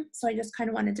around them, so I just kind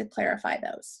of wanted to clarify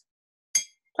those.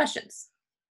 Questions?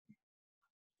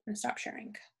 I'm gonna stop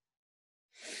sharing.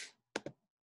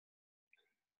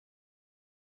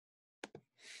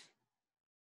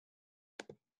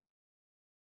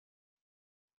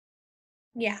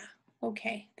 Yeah,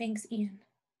 okay, thanks, Ian.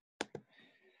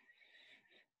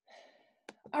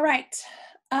 All right,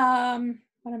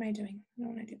 what am I doing? I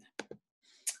don't want to do that.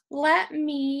 Let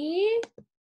me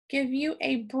give you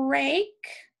a break.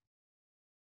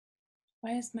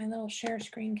 Why is my little share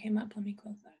screen came up? Let me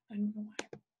close that. I don't know why.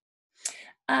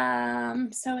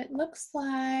 So it looks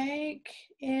like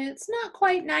it's not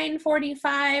quite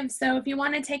 9:45. So if you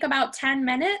want to take about 10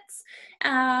 minutes,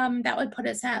 that would put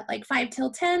us at like 5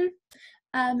 till 10.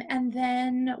 And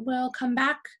then we'll come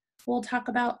back. We'll talk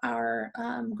about our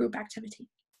group activity.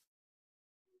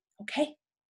 Okay.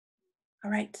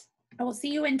 All right. I will see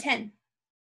you in 10.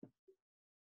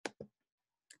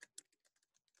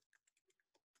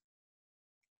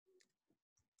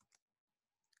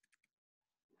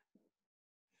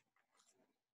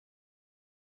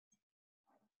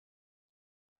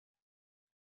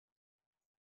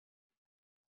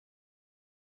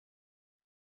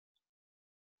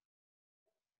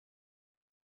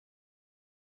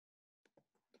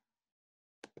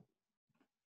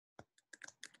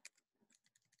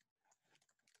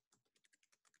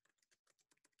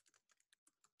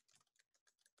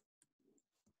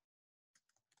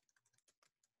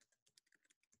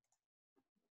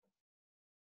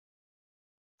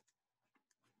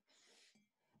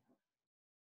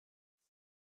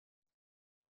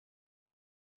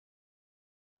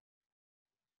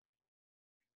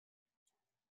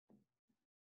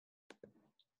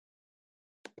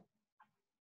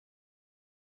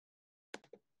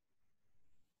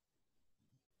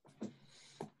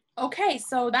 Okay,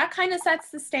 so that kind of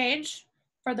sets the stage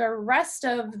for the rest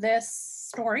of this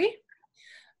story.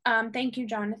 Thank you,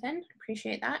 Jonathan.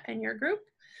 Appreciate that, and your group.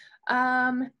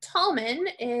 Tallman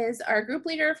is our group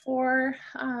leader for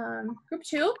group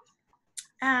 2.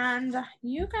 And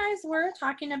you guys were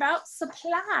talking about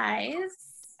supplies.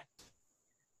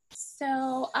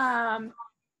 So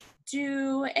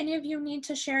do any of you need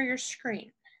to share your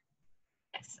screen?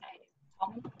 Yes, I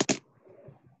do.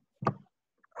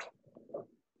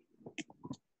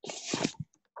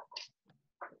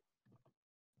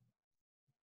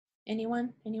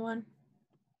 Anyone?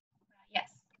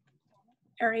 Yes.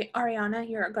 Ariana,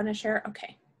 you're going to share?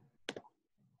 Okay.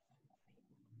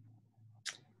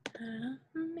 I'm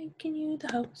making you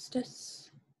the hostess.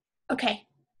 Okay,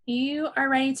 you are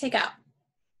ready to go.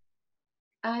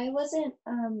 I wasn't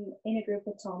in a group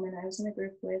with Tallman. I was in a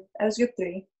group with, I was group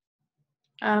 3.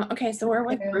 Okay, so we're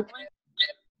with group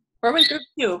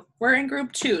 2. We're in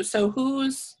group 2. So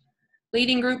who's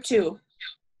leading group 2?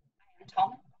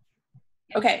 Tallman?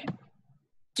 Yes. Okay.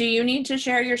 Do you need to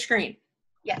share your screen?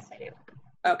 Yes, I do.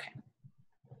 Okay.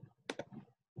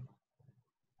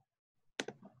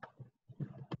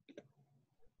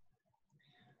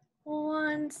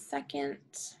 One second.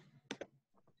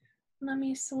 Let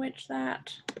me switch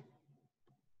that.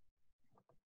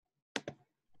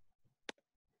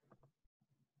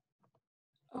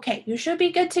 Okay, you should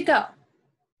be good to go.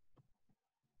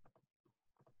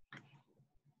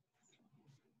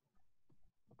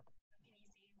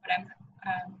 What I'm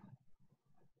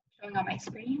showing on my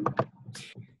screen.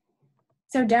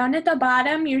 So down at the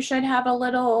bottom, you should have a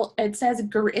little, it says,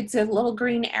 it's a little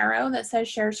green arrow that says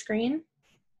share screen.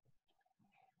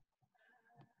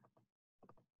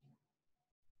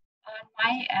 On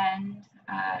my end,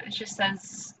 it just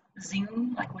says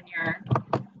Zoom, like when you're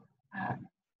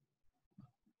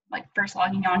like first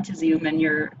logging on to Zoom and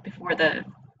you're before the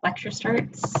lecture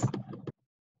starts.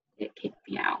 It kicked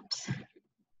me out.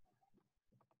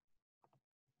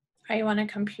 Are you on a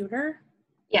computer?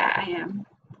 Yeah, I am.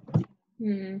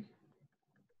 Hmm.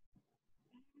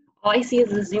 All I see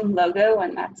is the Zoom logo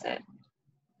and that's it.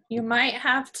 You might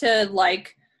have to,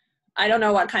 like, I don't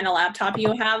know what kind of laptop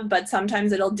you have, but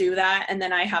sometimes it'll do that, and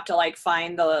then I have to like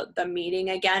find the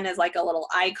meeting again as like a little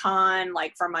icon.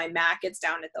 Like for my Mac, it's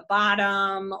down at the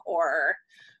bottom, or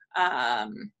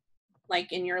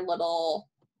like in your little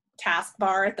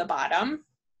taskbar at the bottom.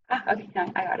 Ah, okay,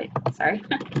 no, I got it. Sorry.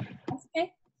 That's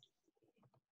okay.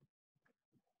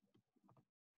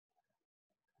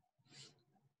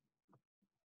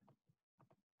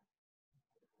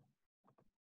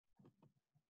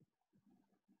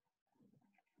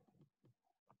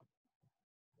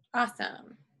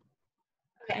 Awesome.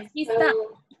 Okay, He's so done.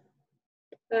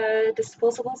 the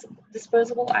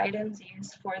disposable items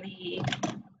used for the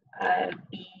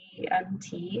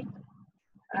BMT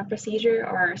procedure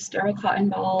are sterile cotton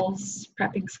balls,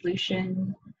 prepping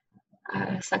solution,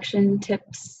 suction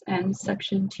tips and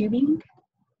suction tubing,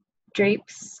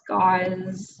 drapes,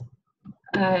 gauze,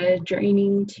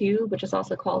 draining tube, which is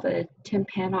also called a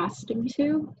tympanostomy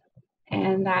tube,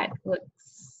 and that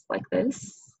looks like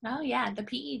this. Oh yeah, the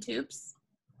PE tubes.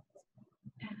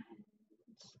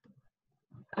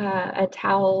 A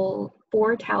towel,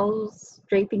 4 towels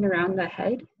draping around the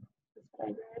head. That's what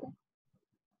I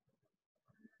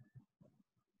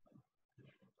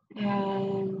read.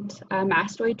 And a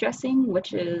mastoid dressing,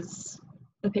 which is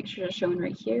the picture shown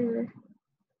right here.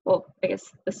 Well, I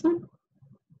guess this one.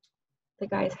 The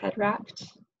guy's head wrapped.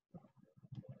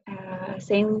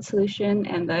 Saline solution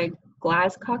and the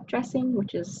Glasscock dressing,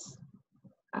 which is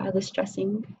this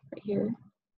dressing right here.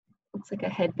 Looks like a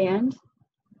headband.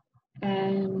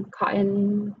 And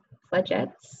cotton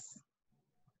fledgettes.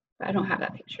 But I don't have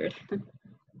that pictured.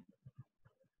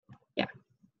 Yeah.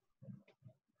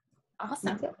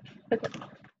 Awesome. Okay.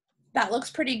 That looks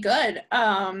pretty good.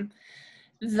 Those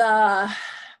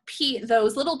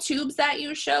little tubes that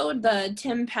you showed, the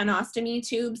tympanostomy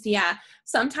tubes, yeah,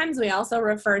 sometimes we also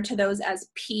refer to those as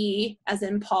P as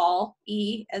in Paul,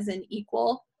 E as in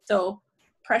equal, so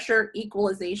pressure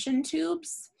equalization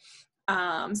tubes.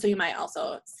 So you might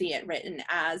also see it written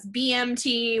as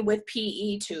BMT with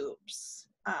PE tubes.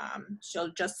 So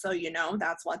just so you know,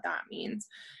 that's what that means.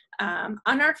 On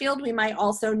our field, we might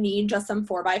also need just some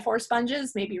 4x4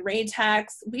 sponges, maybe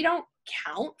Raytex. We don't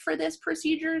count for this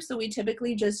procedure, so we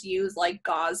typically just use like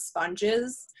gauze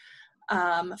sponges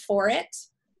for it.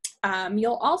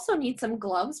 You'll also need some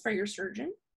gloves for your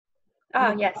surgeon.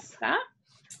 Oh, yes. That.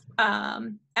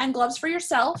 And gloves for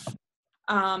yourself.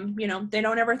 You know, they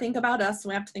don't ever think about us, so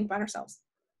we have to think about ourselves.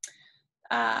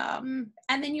 And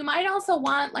then you might also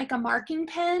want like a marking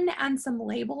pen and some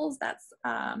labels. That's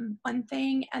one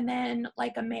thing. And then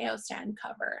like a Mayo stand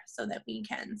cover so that we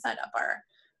can set up our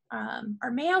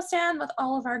Mayo stand with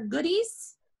all of our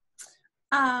goodies.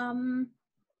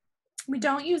 We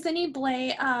don't use any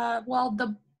blade. Well,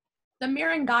 the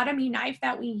Mirangotomy knife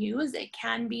that we use, it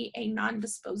can be a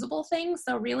non-disposable thing.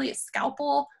 So really a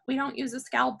scalpel, we don't use a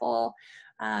scalpel.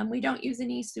 We don't use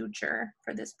any suture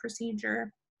for this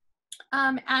procedure.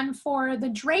 And for the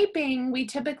draping, we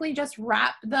typically just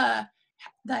wrap the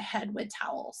head with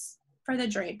towels for the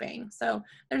draping. So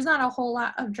there's not a whole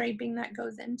lot of draping that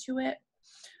goes into it.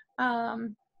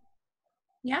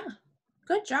 Yeah,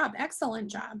 good job,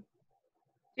 excellent job.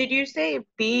 Did you say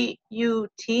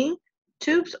B-U-T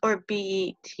tubes or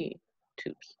B-E-T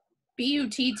tubes?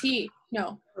 B-U-T-T,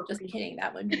 no, just kidding,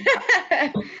 that would be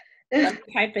let me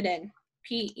type it in,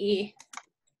 P-E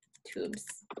tubes,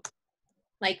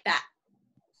 like that.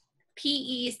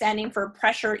 PE standing for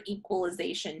pressure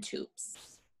equalization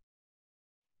tubes.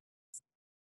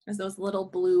 There's those little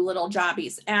blue little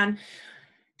jobbies. And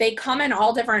they come in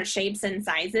all different shapes and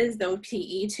sizes, those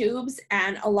PE tubes.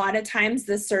 And a lot of times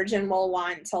the surgeon will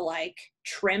want to like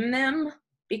trim them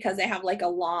because they have like a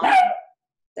long,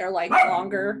 they're like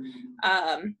longer.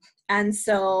 And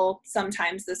so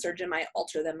sometimes the surgeon might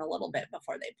alter them a little bit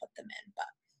before they put them in. But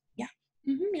yeah,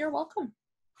 you're welcome.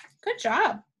 Good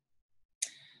job.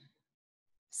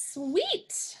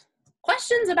 Sweet.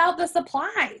 Questions about the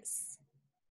supplies?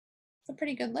 It's a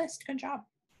pretty good list. Good job.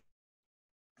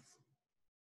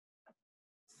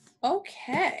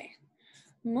 Okay.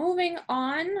 Moving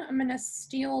on. I'm going to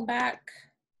steal back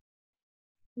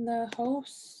the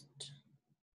host.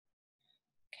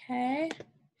 Okay.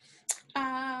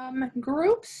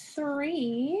 Group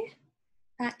 3,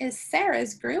 that is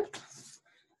Sarah's group.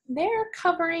 They're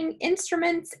covering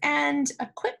instruments and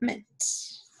equipment.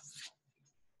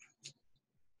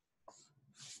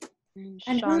 And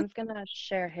Sean's gonna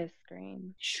share his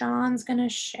screen. Sean's gonna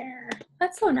share.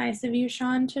 That's so nice of you,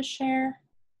 Sean, to share.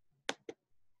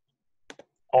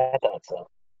 I thought so.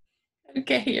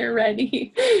 Okay, you're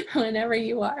ready whenever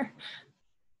you are.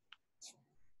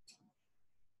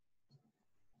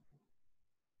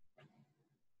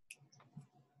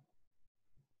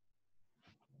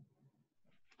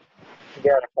 You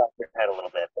gotta cross your head a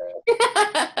little bit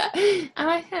there.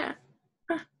 I have.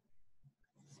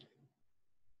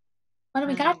 What do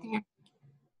we got there?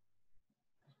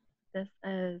 This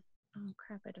is, oh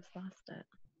crap, I just lost it.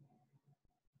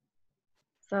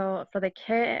 So for the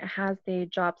kit, it has the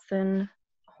Jobson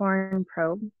horn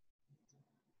probe.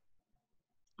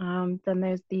 Then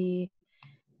there's the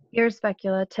ear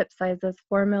specula, tip sizes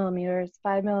 4 millimeters,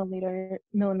 5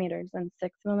 millimeters, and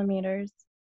 6 millimeters.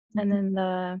 And then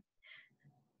the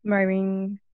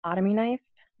Mirangotomy knife.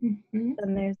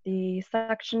 Then there's the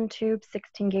suction tube,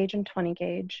 16 gauge and 20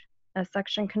 gauge, a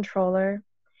suction controller,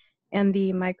 and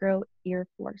the micro ear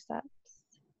forceps.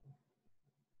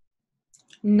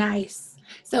 Nice.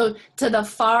 So to the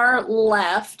far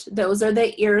left, those are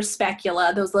the ear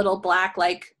specula, those little black,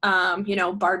 like,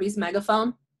 Barbie's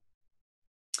megaphone.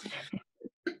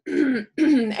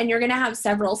 And you're going to have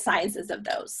several sizes of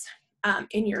those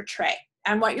in your tray.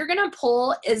 And what you're going to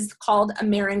pull is called a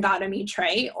Mirangotomy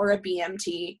tray or a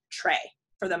BMT tray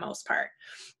for the most part.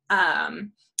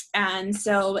 And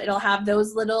so it'll have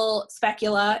those little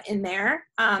specula in there.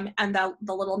 And the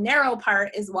little narrow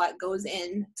part is what goes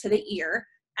into the ear.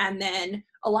 And then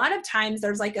a lot of times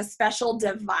there's like a special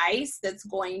device that's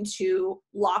going to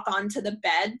lock onto the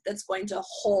bed that's going to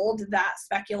hold that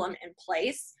speculum in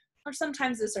place. Or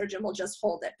sometimes the surgeon will just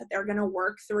hold it, but they're going to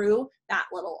work through that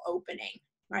little opening,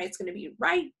 right? It's going to be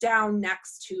right down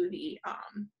next to the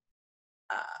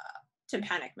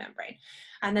tympanic membrane.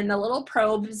 And then the little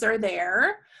probes are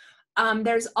there.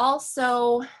 There's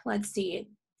also, let's see,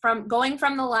 going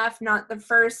from the left, not the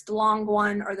first long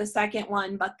one or the second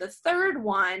one, but the third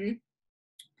one,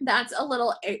 that's a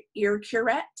little ear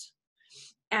curette.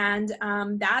 And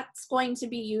that's going to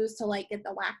be used to like get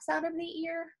the wax out of the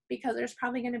ear because there's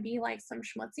probably going to be like some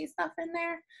schmutzy stuff in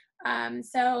there.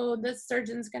 So the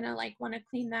surgeon's going to like want to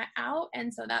clean that out.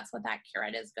 And so that's what that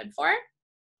curette is good for.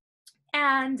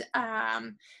 And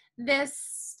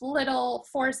this little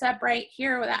forcep right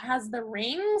here that has the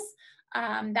rings,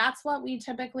 that's what we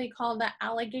typically call the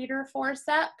alligator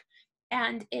forcep.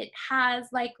 And it has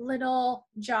like little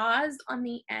jaws on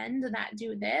the end that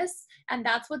do this. And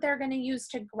that's what they're going to use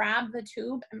to grab the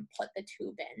tube and put the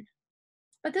tube in.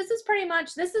 But this is pretty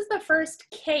much, this is the first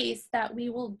case that we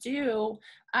will do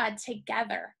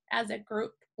together as a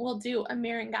group. We'll do a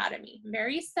myringotomy.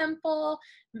 Very simple,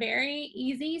 very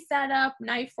easy setup,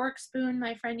 knife, fork, spoon,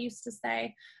 my friend used to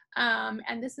say.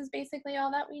 And this is basically all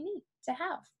that we need to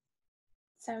have.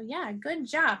 So yeah, good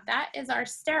job. That is our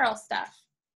sterile stuff.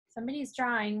 Somebody's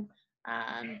drawing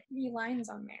 3 lines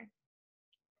on there.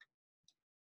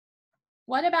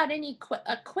 What about any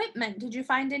equipment? Did you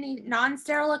find any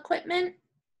non-sterile equipment?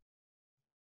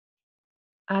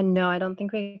 No, I don't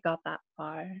think we got that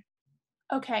far.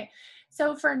 Okay,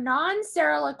 so for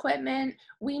non-sterile equipment,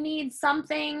 we need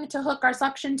something to hook our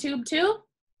suction tube to.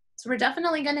 So we're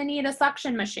definitely gonna need a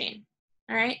suction machine,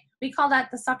 all right? We call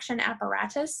that the suction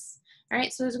apparatus, all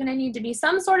right? So there's gonna need to be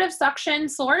some sort of suction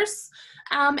source,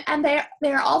 and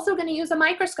they're also gonna use a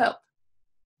microscope.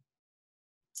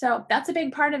 So that's a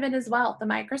big part of it as well, the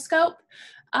microscope.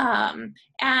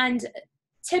 And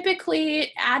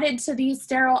typically added to these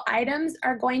sterile items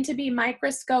are going to be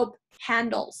microscope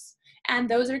handles. And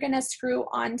those are going to screw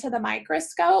onto the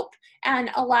microscope and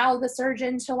allow the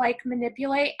surgeon to like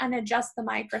manipulate and adjust the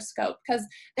microscope, because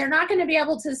they're not going to be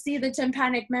able to see the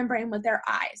tympanic membrane with their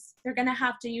eyes. They're going to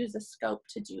have to use a scope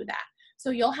to do that. So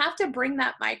you'll have to bring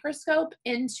that microscope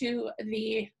into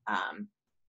the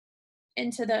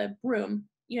room,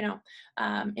 you know,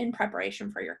 in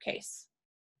preparation for your case.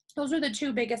 Those are the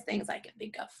 2 biggest things I can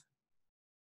think of.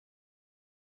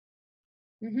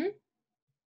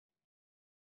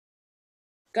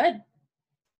 Good.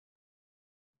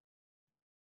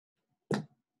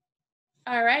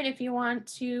 All right, if you want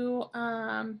to,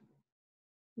 do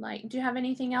you have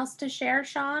anything else to share,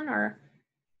 Sean, or?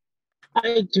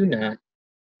 I do not.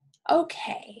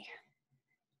 Okay.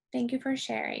 Thank you for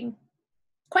sharing.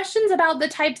 Questions about the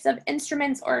types of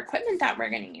instruments or equipment that we're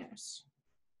going to use?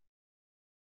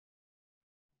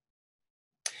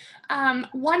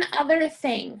 One other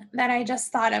thing that I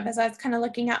just thought of as I was kind of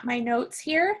looking at my notes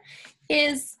here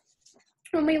is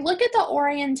when we look at the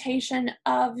orientation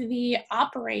of the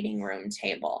operating room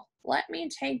table. Let me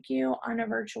take you on a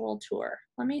virtual tour.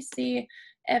 Let me see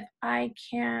if I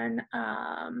can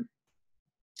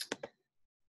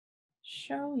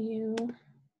show you.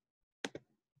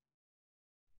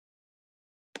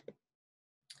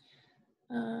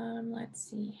 Let's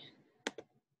see.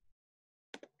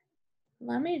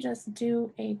 Let me just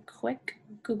do a quick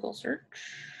Google search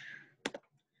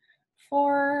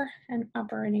for an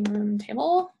operating room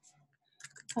table.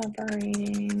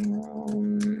 Operating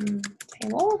room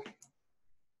table.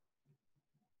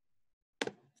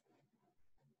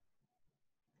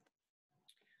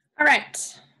 All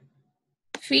right.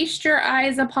 Feast your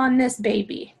eyes upon this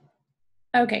baby.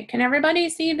 Okay, can everybody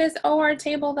see this OR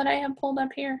table that I have pulled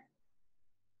up here?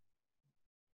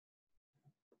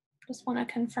 Just want to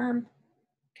confirm.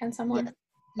 Can someone?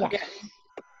 Yes. Okay.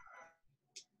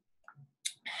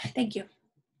 Thank you.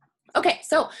 Okay,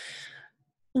 so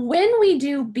when we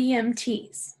do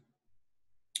BMTs,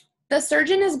 the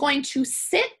surgeon is going to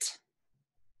sit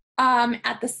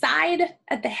at the side,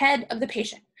 at the head of the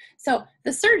patient. So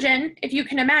the surgeon, if you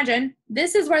can imagine,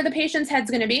 this is where the patient's head's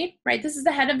going to be, right? This is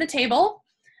the head of the table.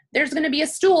 There's going to be a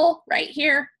stool right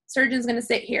here. Surgeon's going to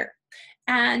sit here.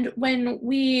 And when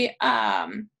we,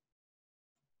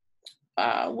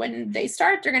 when they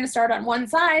start, they're going to start on one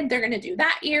side. They're going to do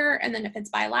that ear. And then if it's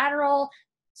bilateral,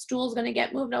 stool's going to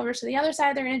get moved over to the other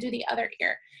side. They're going to do the other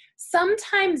ear.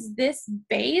 Sometimes this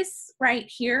base right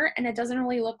here, and it doesn't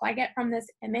really look like it from this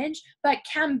image, but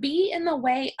can be in the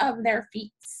way of their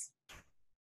feet.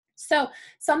 So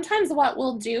sometimes what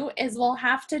we'll do is we'll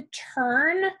have to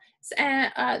turn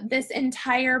this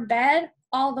entire bed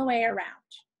all the way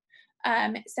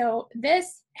around. So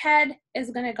this head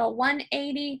is going to go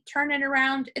 180, turn it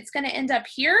around. It's going to end up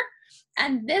here.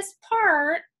 And this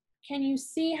part, can you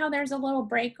see how there's a little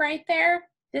break right there?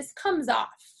 This comes off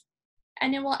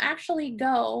and it will actually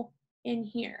go in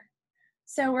here.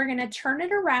 So we're going to turn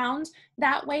it around.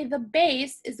 That way the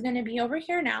base is going to be over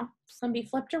here now. It's going to be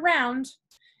flipped around.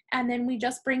 And then we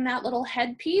just bring that little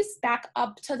headpiece back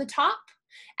up to the top.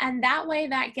 And that way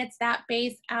that gets that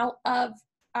base out of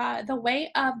the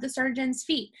way of the surgeon's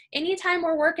feet. Anytime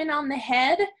we're working on the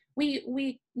head,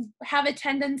 we have a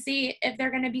tendency, if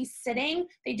they're going to be sitting,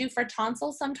 they do for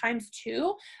tonsils sometimes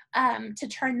too, to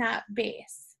turn that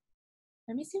base.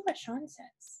 Let me see what Sean says.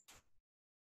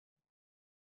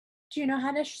 Do you know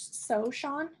how to sew,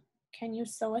 Sean? Can you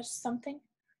sew us something?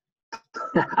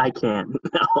 I can't,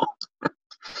 no.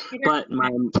 But my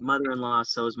mother-in-law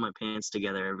sews my pants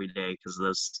together every day because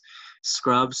those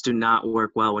scrubs do not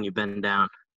work well when you bend down.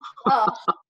 Oh,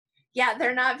 yeah,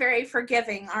 they're not very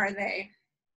forgiving, are they?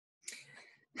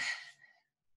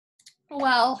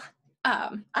 Well,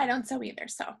 I don't sew either,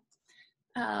 so.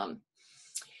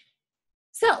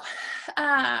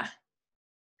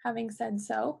 Having said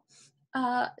so,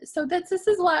 this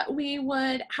is what we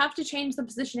would have to change the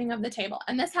positioning of the table.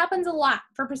 And this happens a lot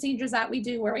for procedures that we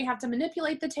do where we have to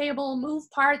manipulate the table, move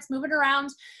parts, move it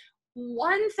around.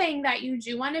 One thing that you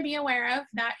do want to be aware of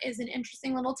that is an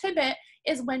interesting little tidbit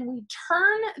is when we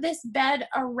turn this bed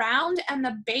around and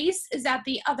the base is at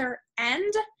the other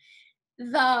end,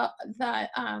 the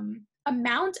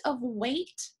amount of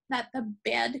weight that the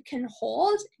bed can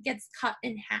hold gets cut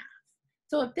in half.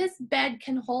 So if this bed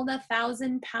can hold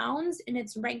 1,000 pounds in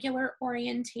its regular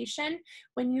orientation,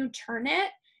 when you turn it,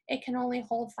 it can only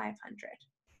hold 500.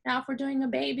 Now, if we're doing a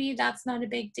baby, that's not a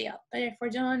big deal. But if we're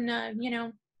doing,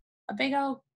 a big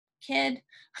old kid,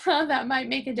 that might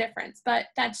make a difference. But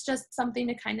that's just something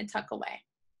to kind of tuck away.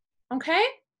 Okay?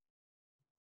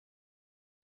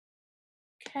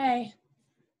 Okay.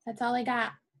 That's all I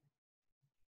got.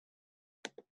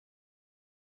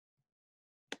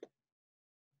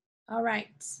 All right.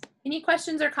 Any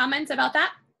questions or comments about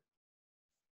that?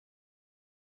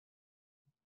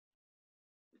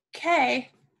 Okay.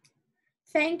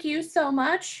 Thank you so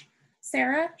much,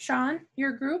 Sarah, Sean,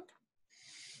 your group.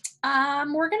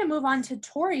 We're going to move on to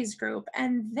Tori's group,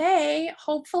 and they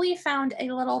hopefully found a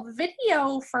little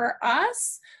video for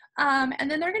us,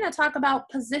 and then they're going to talk about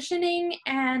positioning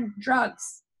and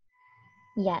drugs.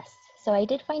 Yes, so I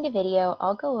did find a video.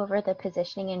 I'll go over the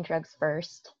positioning and drugs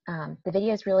first. The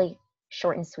video is really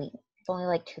short and sweet. It's only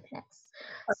like 2 minutes.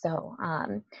 So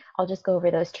I'll just go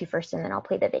over those two first, and then I'll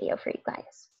play the video for you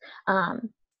guys.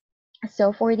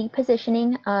 So for the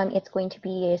positioning, it's going to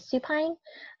be a supine,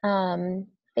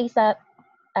 face up,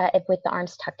 with the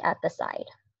arms tucked at the side.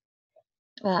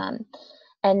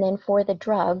 And then for the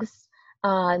drugs,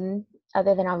 other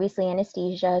than obviously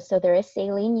anesthesia, so there is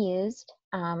saline used,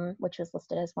 which was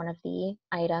listed as one of the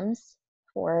items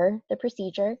for the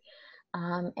procedure.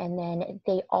 And then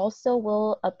they also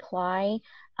will apply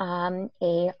a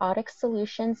otic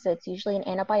solution, so it's usually an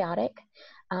antibiotic,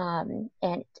 and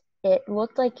it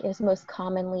looked like it was most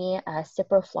commonly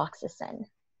ciprofloxacin,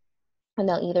 and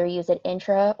they'll either use it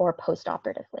intra or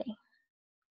post-operatively.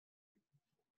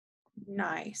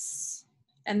 Nice.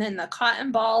 And then the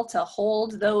cotton ball to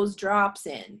hold those drops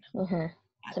in.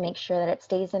 To make sure that it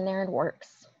stays in there and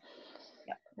works.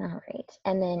 Yep. All right.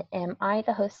 And then am I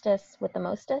the hostess with the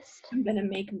mostest? I'm going to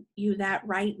make you that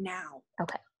right now.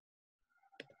 Okay.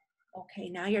 Okay,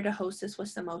 now you're the hostess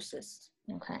with the mostest.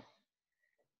 Okay.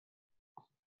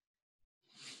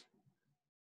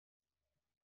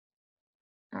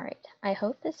 All right, I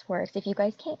hope this works. If you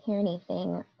guys can't hear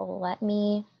anything, let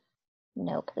me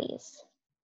know, please.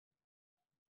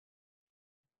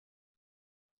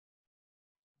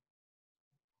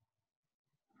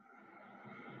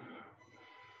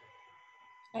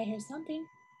 I hear something.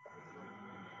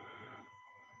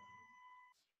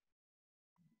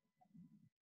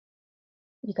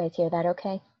 You guys hear that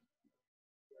okay?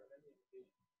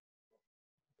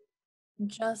 I'm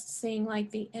just seeing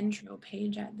like the intro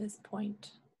page at this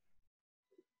point.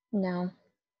 No.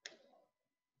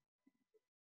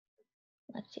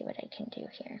 Let's see what I can do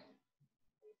here.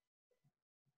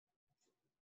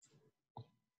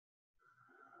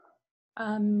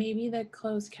 Maybe the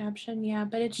closed caption, yeah,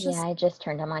 but it's just. Yeah, I just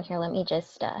turned them on here. Let me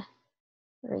just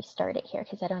restart it here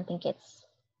because I don't think it's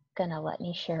gonna let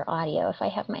me share audio if I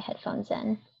have my headphones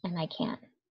in and I can't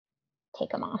take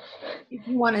them off. If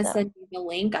you want to send me the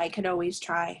link, I could always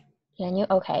try. Can you?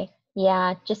 Okay.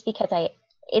 Yeah, just because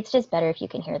it's just better if you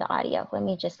can hear the audio. Let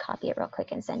me just copy it real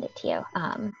quick and send it to you.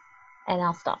 And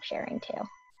I'll stop sharing too.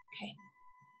 Okay.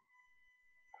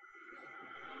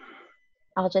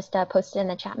 I'll just post it in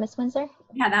the chat, Miss Windsor.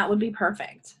 Yeah, that would be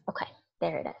perfect. Okay,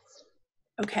 there it is.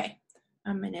 Okay,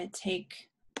 I'm gonna take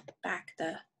back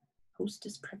the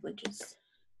hostess privileges.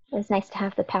 It was nice to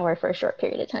have the power for a short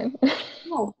period of time.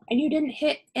 Oh, and you didn't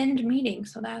hit end meeting,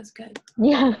 so that's good.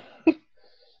 Yeah.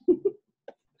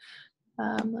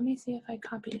 Let me see if I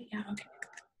copied it. Yeah, okay.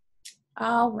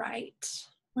 All right,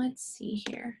 let's see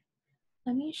here.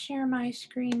 Let me share my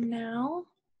screen now.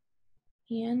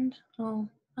 And, oh,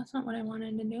 that's not what I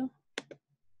wanted to do.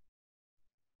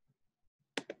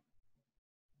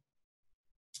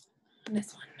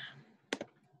 This one.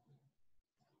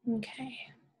 Okay.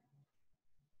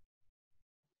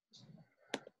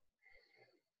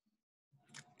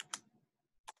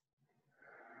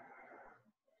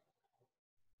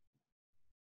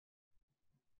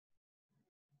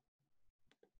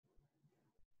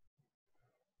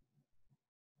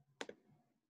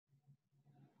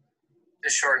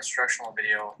 This short instructional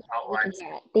video outlines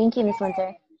Thank you, Miss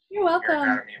Windsor. You're welcome. your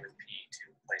anatomy with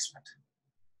PE2 placement.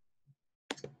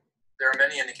 There are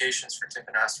many indications for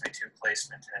tympanostomy tube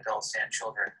placement in adults and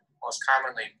children. Most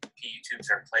commonly, PE tubes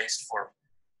are placed for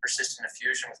persistent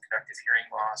effusion with conductive hearing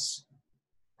loss,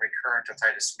 recurrent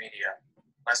otitis media.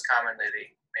 Less commonly,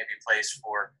 they may be placed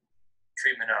for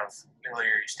treatment of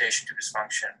miliary eustachian tube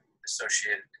dysfunction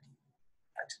associated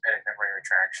tympanic membrane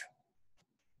retraction.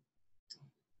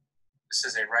 This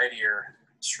is a right ear.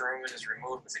 Cerumen is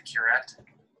removed with a curette.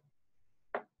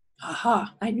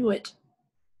 Aha, I knew it.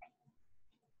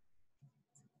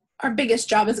 Our biggest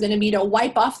job is going to be to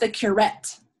wipe off the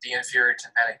curette. The inferior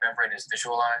tympanic membrane is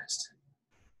visualized.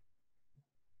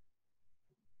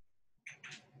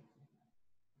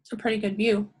 It's a pretty good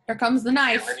view. Here comes the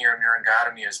knife. A linear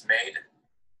myringotomy is made,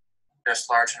 just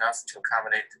large enough to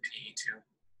accommodate the PE tube.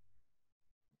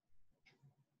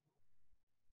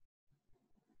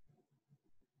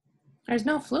 There's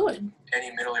no fluid.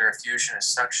 Any middle ear effusion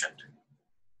is suctioned.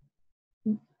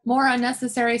 More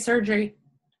unnecessary surgery.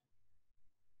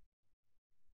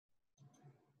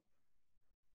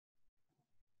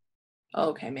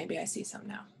 Okay, maybe I see some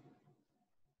now.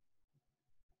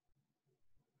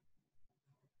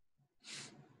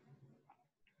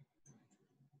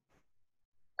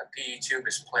 A PE tube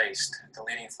is placed. The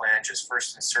leading flange is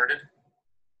first inserted.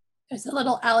 There's a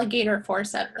little alligator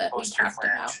forceps that we Posterior talked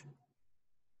about. flange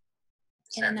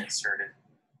is then inserted.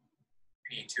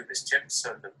 PE tube is tipped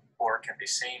so the bore can be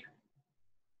seen.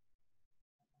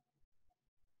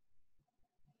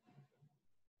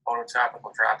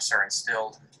 Phototopical drops are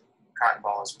instilled. Cotton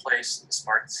ball is placed. This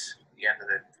marks the end of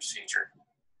the procedure.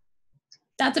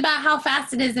 That's about how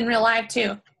fast it is in real life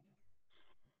too.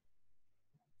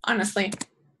 Honestly.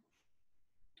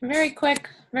 Very quick,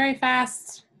 very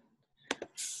fast.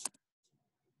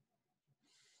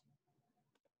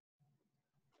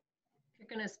 You're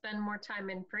going to spend more time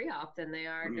in pre-op than they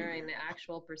are during the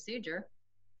actual procedure.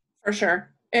 For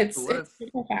sure. It's So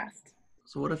super fast.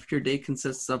 So what if your day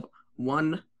consists of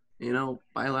one,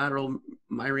 bilateral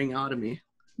myringotomy?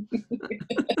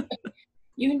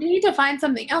 You need to find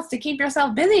something else to keep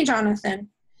yourself busy, Jonathan.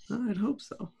 I'd hope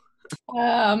so.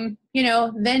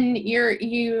 Then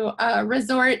you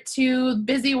resort to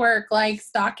busy work like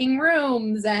stocking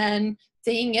rooms and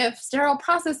seeing if sterile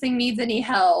processing needs any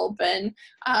help and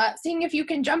seeing if you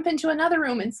can jump into another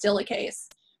room and steal a case.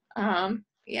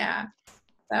 Yeah.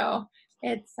 So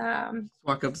it's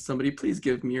Walk up to somebody, please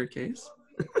give me your case.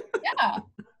 yeah.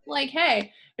 Like,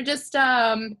 hey, or just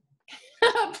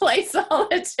play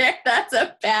solitaire. That's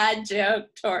a bad joke,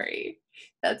 Tori.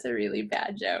 That's a really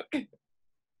bad joke.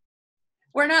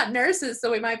 We're not nurses, so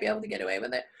we might be able to get away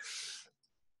with it.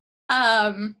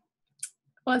 What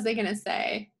was I gonna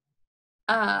say?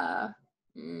 Oh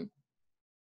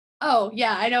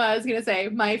yeah, I know. I was gonna say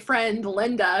my friend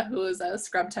Linda, who is a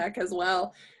scrub tech as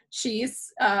well. She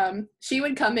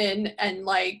would come in and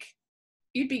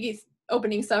you'd be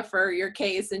opening stuff for your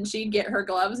case, and she'd get her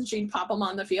gloves and she'd pop them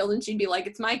on the field, and she'd be like,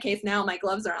 "It's my case now. My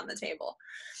gloves are on the table."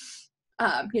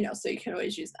 So you can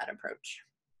always use that approach.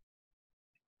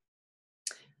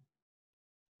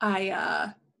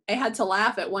 I had to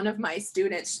laugh at one of my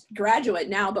students, graduate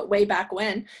now, but way back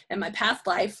when in my past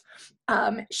life,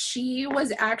 she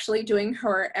was actually doing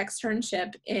her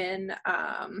externship in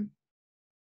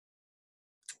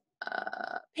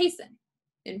Payson.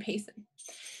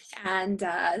 And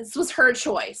this was her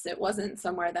choice. It wasn't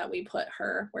somewhere that we put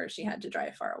her where she had to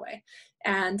drive far away.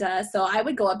 And so I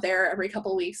would go up there every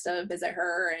couple of weeks to visit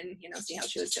her and, see how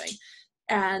she was doing.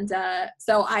 And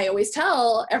so I always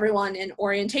tell everyone in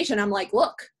orientation, I'm like,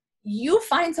 look, you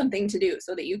find something to do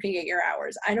so that you can get your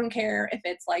hours. I don't care if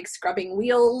it's like scrubbing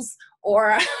wheels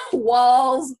or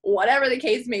walls, whatever the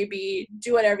case may be,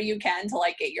 do whatever you can to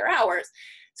get your hours.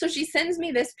 So she sends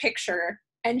me this picture,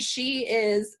 and she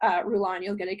is, Rulon,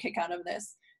 you'll get a kick out of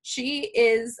this. She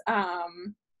is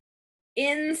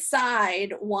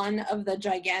inside one of the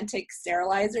gigantic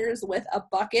sterilizers with a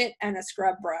bucket and a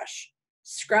scrub brush,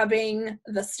 scrubbing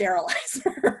the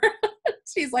sterilizer.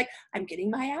 She's like, I'm getting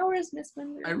my hours, Miss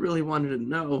Windsor. I really wanted to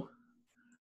know.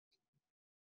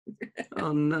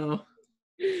 Oh no.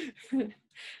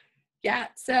 Yeah,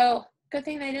 so good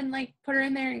thing they didn't put her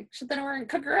in there and shut the door and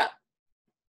cook her up.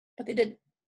 But they didn't.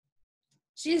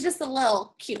 She's just a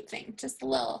little cute thing, just a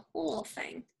little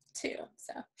thing too.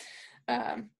 So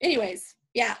anyways,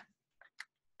 yeah.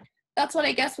 That's what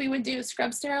I guess we would do.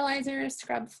 Scrub sterilizers,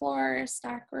 scrub floors,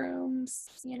 stock rooms,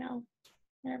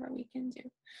 whatever we can do.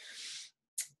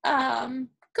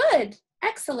 Good.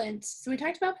 Excellent. So we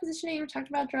talked about positioning, we talked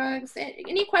about drugs.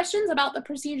 Any questions about the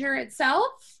procedure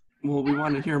itself? Well, we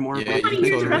want to hear more about you the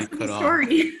totally cut off.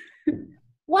 Story.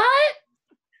 What?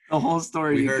 The whole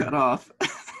story We you heard- cut off.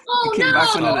 Oh, It came no.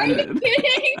 back when it Are you ended.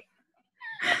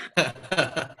 kidding?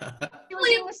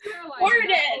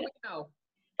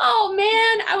 Oh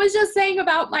man, I was just saying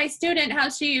about my student how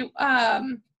she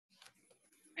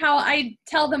how I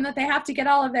tell them that they have to get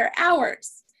all of their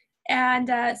hours. And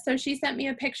so she sent me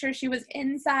a picture. She was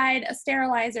inside a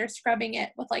sterilizer scrubbing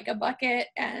it with like a bucket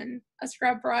and a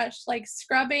scrub brush, like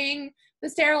scrubbing the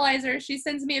sterilizer. She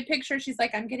sends me a picture. She's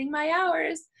like, I'm getting my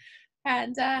hours.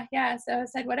 And yeah, so I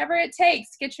said, whatever it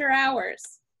takes, get your hours.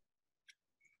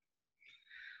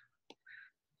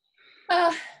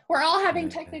 We're all having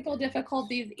technical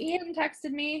difficulties. Ian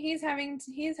texted me. He's having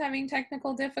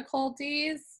technical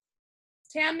difficulties.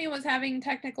 Tammy was having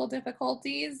technical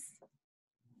difficulties.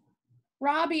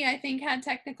 Robbie, I think, had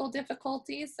technical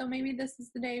difficulties, so maybe this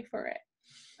is the day for it.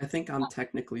 I think I'm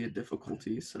technically a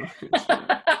difficulty, so.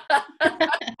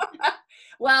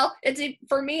 Well,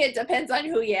 for me, it depends on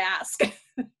who you ask.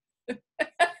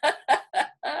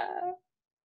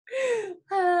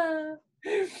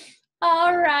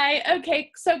 All right.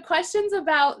 Okay. So questions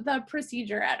about the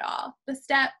procedure at all? The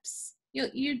steps?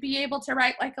 You'd be able to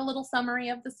write like a little summary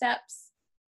of the steps?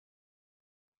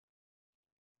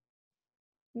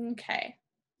 Okay.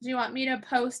 Do you want me to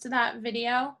post that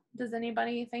video? Does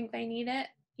anybody think they need it?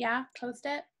 Yeah, post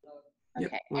it?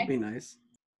 Okay. Yep, would be nice.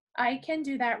 I can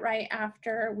do that right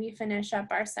after we finish up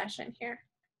our session here.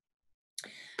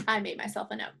 I made myself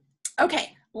a note.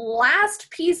 Okay, last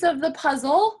piece of the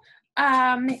puzzle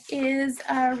is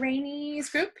Rainy's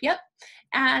group. Yep.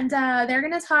 And they're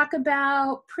going to talk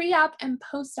about pre-op and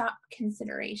post-op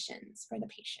considerations for the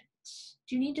patient.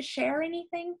 Do you need to share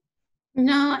anything?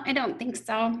 No, I don't think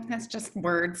so. That's just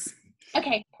words.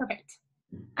 Okay, perfect.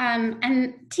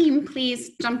 And team,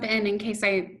 please jump in case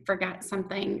I forgot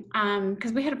something,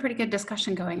 because we had a pretty good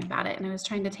discussion going about it and I was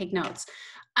trying to take notes.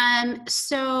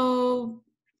 So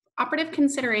operative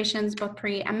considerations, both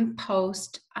pre and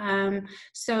post.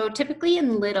 So typically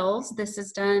in littles, this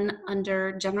is done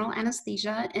under general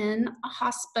anesthesia in a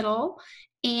hospital.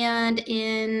 And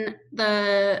in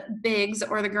the bigs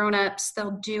or the grown-ups,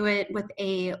 they'll do it with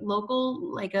a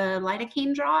local, like a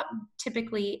lidocaine drop,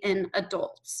 typically in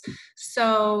adults.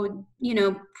 So, you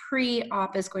know,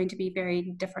 pre-op is going to be very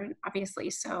different,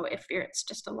 obviously. So if it's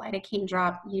just a lidocaine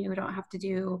drop, you don't have to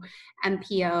do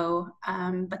MPO,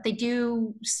 but they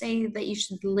do say that you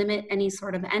should limit any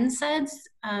sort of NSAIDs,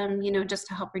 you know, just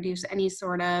to help reduce any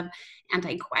sort of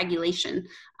anticoagulation.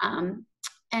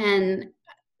 And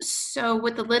so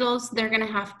with the littles, they're going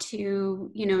to have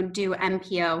to, you know, do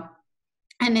MPO.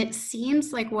 And it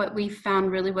seems like what we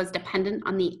found really was dependent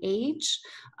on the age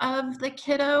of the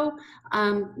kiddo.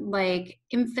 Like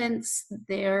infants,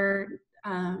 their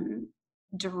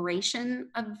duration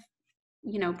of,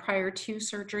 you know, prior to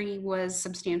surgery was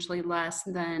substantially less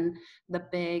than the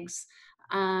bigs.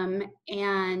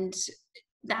 And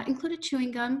that included chewing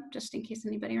gum, just in case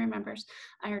anybody remembers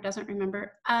or doesn't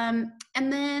remember. And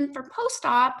then for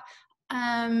post-op,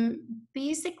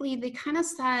 basically they kind of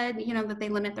said, you know, that they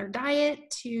limit their diet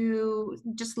to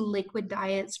just liquid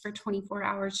diets for 24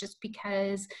 hours just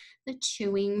because the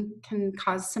chewing can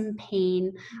cause some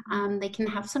pain. They can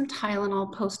have some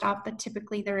Tylenol post-op, but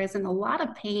typically there isn't a lot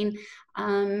of pain.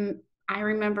 I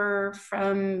remember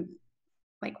from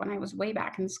like when I was way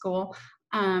back in school,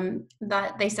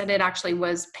 that they said it actually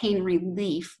was pain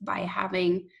relief by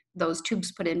having those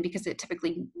tubes put in, because it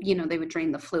typically, you know, they would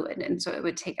drain the fluid and so it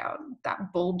would take out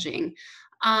that bulging.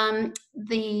 There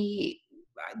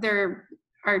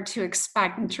are to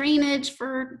expect drainage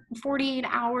for 48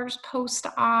 hours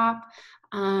post-op.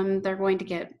 They're going to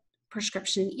get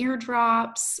prescription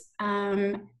eardrops.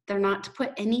 They're not to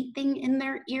put anything in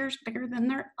their ears bigger than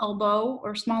their elbow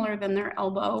or smaller than their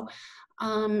elbow.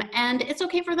 And it's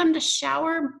okay for them to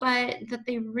shower, but that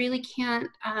they really can't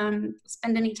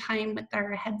spend any time with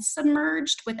their heads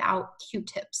submerged without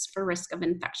Q-tips for risk of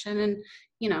infection and,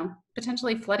 you know,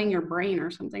 potentially flooding your brain or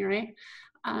something, right?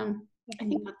 I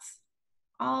think that's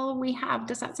all we have.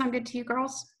 Does that sound good to you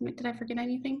girls? Did I forget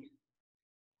anything?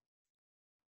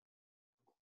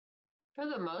 For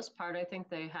the most part, I think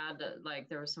they had, like,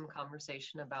 there was some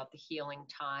conversation about the healing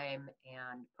time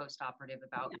and post-operative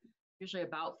about usually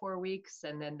about 4 weeks.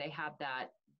 And then they have that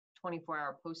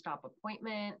 24-hour post-op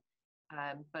appointment.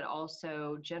 But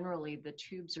also generally the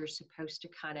tubes are supposed to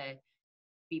kind of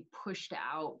be pushed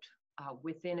out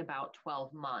within about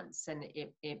 12 months. And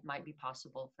it might be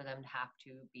possible for them to have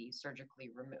to be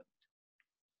surgically removed.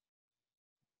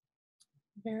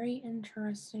 Very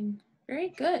interesting. Very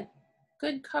good.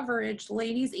 Good coverage,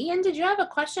 ladies. Ian, did you have a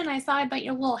question? I saw that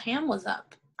your little hand was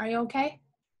up. Are you okay?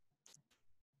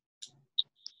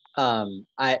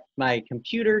 My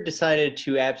computer decided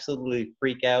to absolutely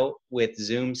freak out with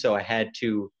Zoom, so I had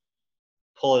to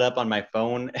pull it up on my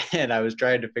phone, and I was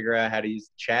trying to figure out how to use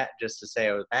chat just to say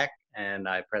I was back, and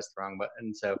I pressed the wrong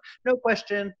button. So no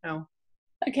question, no.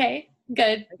 Okay,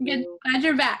 good. Good. Glad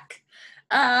you're back.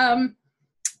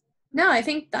 No, I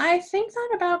think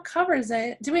that about covers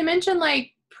it. Did we mention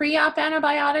like pre-op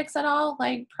antibiotics at all,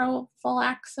 like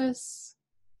prophylaxis?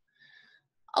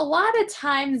 A lot of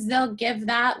times they'll give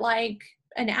that like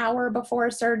an hour before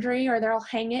surgery, or they'll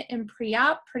hang it in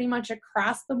pre-op pretty much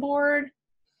across the board.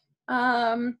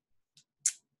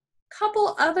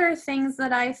 Couple other things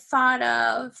that I thought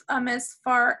of as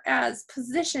far as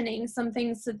positioning, some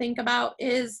things to think about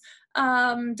is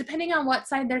depending on what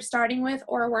side they're starting with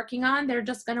or working on, they're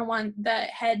just going to want the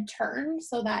head turned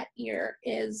so that ear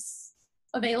is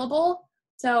available.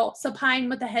 So supine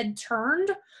with the head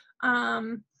turned.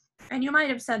 And you might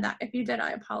have said that. If you did,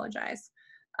 I apologize.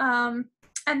 And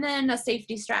then a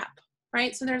safety strap,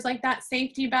 right? So there's like that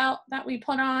safety belt that we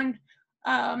put on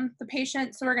the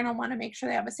patient. So we're going to want to make sure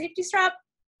they have a safety strap.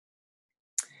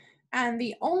 And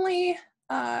the only,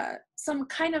 some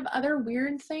kind of other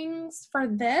weird things for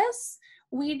this,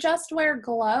 we just wear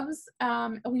gloves.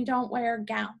 We don't wear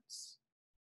gowns.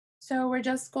 So we're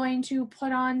just going to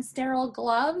put on sterile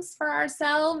gloves for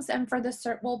ourselves, and for the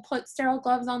we'll put sterile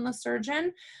gloves on the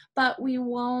surgeon, but we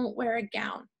won't wear a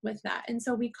gown with that. And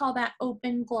so we call that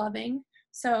open gloving.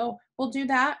 So we'll do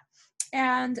that.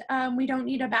 And we don't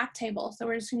need a back table. So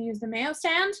we're just going to use the Mayo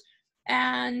stand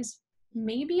and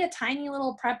maybe a tiny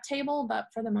little prep table, but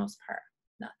for the most part,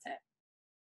 that's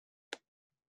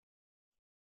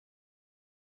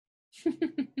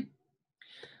it.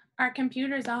 Our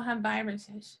computers all have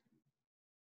viruses.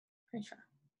 Pretty sure.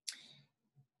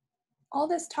 All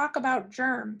this talk about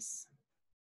germs.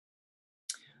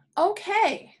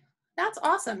 Okay, that's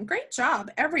awesome. Great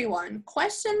job, everyone.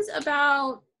 Questions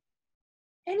about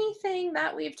anything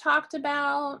that we've talked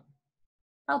about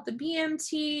the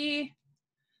BMT?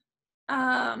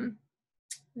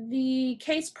 The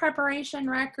case preparation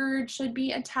record should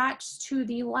be attached to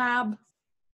the lab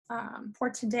for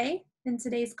today in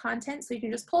today's content. So you can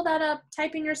just pull that up,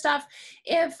 type in your stuff.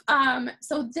 If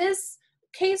so this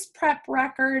case prep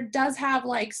record does have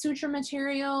like suture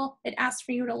material. It asks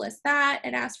for you to list that.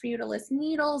 It asks for you to list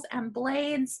needles and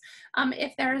blades.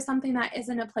 If there is something that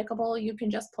isn't applicable, you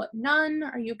can just put none,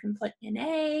 or you can put NA,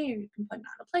 or you can put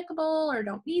not applicable, or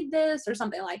don't need this, or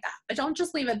something like that. But don't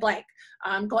just leave it blank.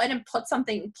 Go ahead and put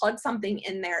something, plug something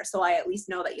in there so I at least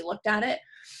know that you looked at it.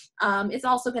 It's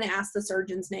also going to ask the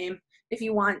surgeon's name. If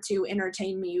you want to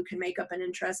entertain me, you can make up an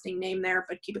interesting name there,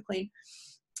 but keep it clean.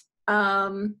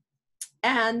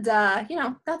 You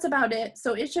know, that's about it.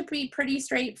 So it should be pretty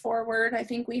straightforward. I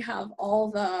think we have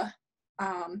all the,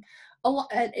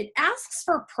 it asks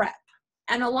for prep.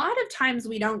 And a lot of times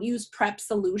we don't use prep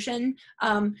solution.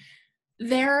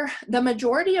 The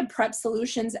majority of prep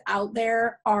solutions out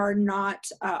there are not,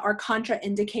 are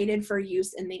contraindicated for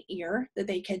use in the ear, that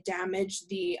they could damage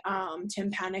the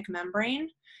tympanic membrane.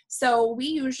 So we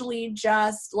usually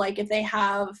just, like if they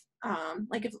have,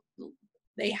 like if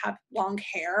they have long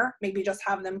hair, maybe just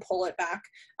have them pull it back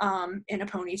in a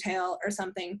ponytail or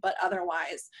something, but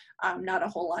otherwise not a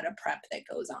whole lot of prep that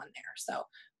goes on there. So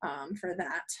for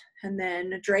that. And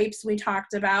then drapes we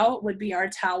talked about would be our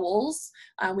towels.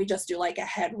 We just do like a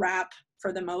head wrap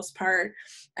for the most part,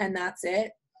 and that's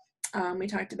it. We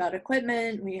talked about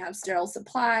equipment. We have sterile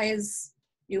supplies.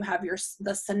 You have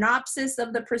the synopsis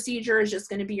of the procedure is just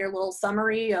going to be your little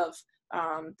summary of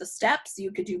the steps.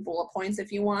 You could do bullet points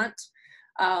if you want.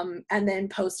 And then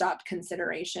post-op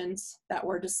considerations that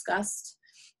were discussed,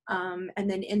 and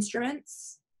then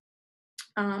instruments,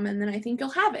 and then I think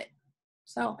you'll have it.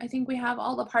 So I think we have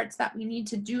all the parts that we need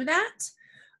to do that.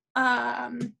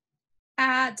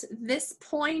 At this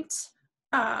point,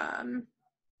 I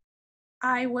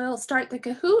will start the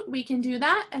Kahoot. We can do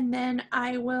that, and then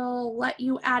I will let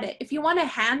you add it. If you want to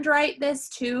handwrite this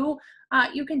too,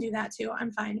 you can do that too.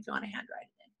 I'm fine if you want to handwrite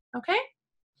it in, okay?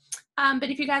 But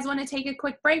if you guys want to take a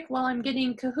quick break while I'm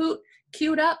getting Kahoot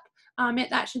queued up,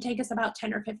 that should take us about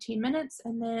 10 or 15 minutes,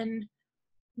 and then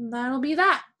that'll be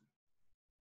that.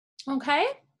 Okay?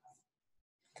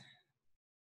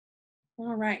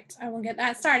 All right, I will get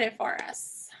that started for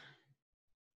us.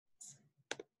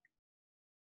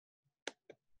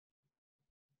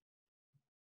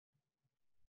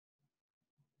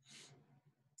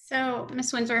 So,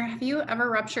 Miss Windsor, have you ever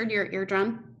ruptured your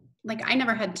eardrum? Like, I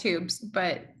never had tubes,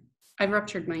 but I've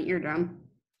ruptured my eardrum.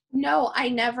 No, I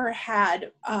never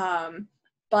had,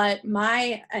 but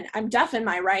and I'm deaf in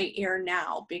my right ear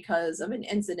now because of an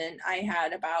incident I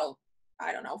had about,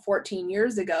 I don't know, 14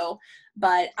 years ago,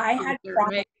 but I had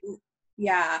chronic,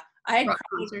 yeah, I had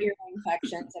chronic ear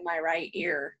infections in my right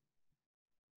ear.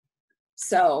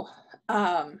 So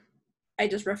I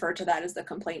just refer to that as the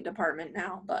complaint department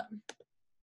now, but.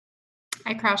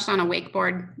 I crashed on a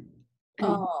wakeboard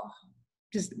and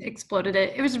just exploded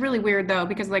it. It was really weird though,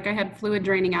 because like I had fluid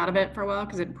draining out of it for a while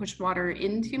because it pushed water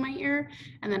into my ear.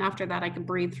 And then after that I could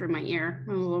breathe through my ear.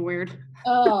 It was a little weird.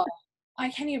 Oh,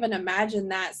 I can't even imagine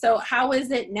that. So how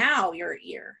is it now, your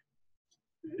ear?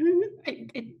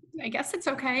 I guess it's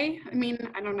okay. I mean,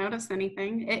 I don't notice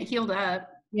anything. It healed up.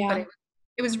 Yeah. But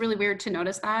it was really weird to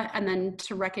notice that and then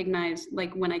to recognize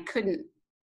like when I couldn't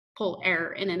pull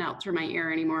air in and out through my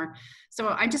ear anymore. So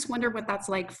I just wonder what that's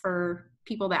like for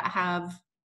people that have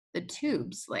the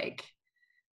tubes. Like,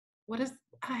 what is,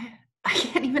 I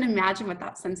can't even imagine what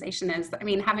that sensation is. I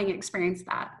mean, having experienced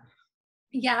that.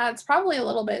 Yeah, it's probably a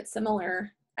little bit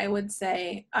similar, I would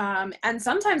say. And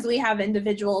sometimes we have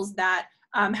individuals that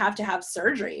have to have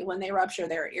surgery when they rupture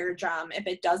their eardrum. If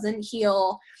it doesn't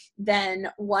heal, then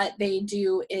what they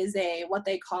do is what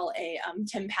they call a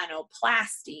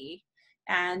tympanoplasty.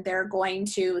 And they're going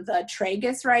to the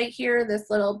tragus right here, this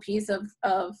little piece of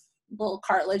little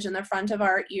cartilage in the front of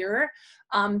our ear.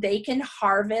 They can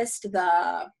harvest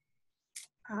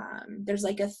there's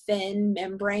like a thin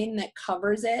membrane that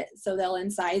covers it. So they'll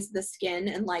incise the skin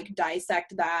and like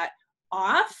dissect that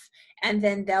off. And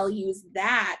then they'll use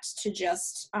that to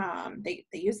just, they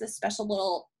use this special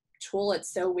little tool.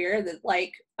 It's so weird that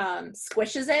like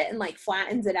squishes it and like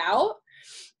flattens it out.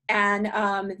 And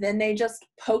then they just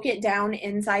poke it down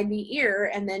inside the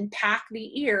ear and then pack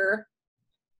the ear.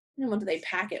 And what do they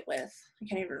pack it with? I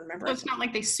can't even remember. So it's not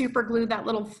like they super glue that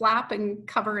little flap and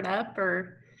cover it up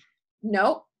or?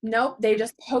 Nope. They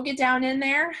just poke it down in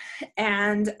there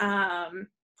and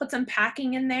put some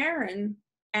packing in there and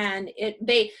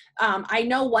I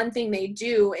know one thing they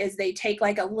do is they take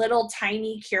like a little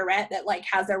tiny curette that like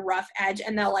has a rough edge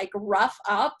and they'll like rough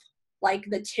up like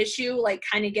the tissue, like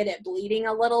kind of get it bleeding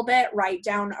a little bit right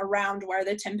down around where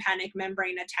the tympanic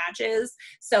membrane attaches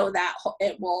so that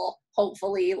it will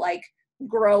hopefully like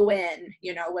grow in,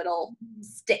 it'll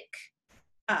stick.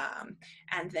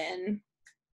 And then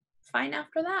fine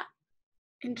after that.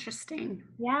 Interesting.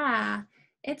 Yeah,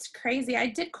 it's crazy. I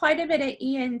did quite a bit of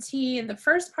ENT in the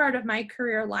first part of my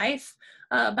career life,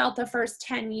 about the first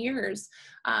 10 years.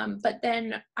 But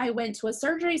then I went to a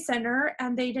surgery center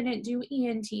and they didn't do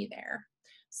ENT there.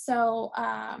 So,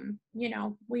 the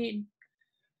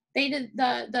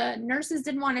nurses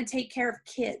didn't want to take care of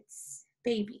kids,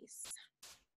 babies.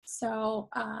 So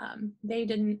they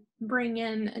didn't bring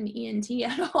in an ENT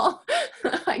at all.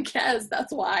 I guess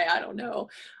that's why, I don't know.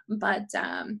 But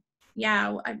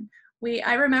yeah,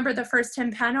 I remember the first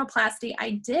tympanoplasty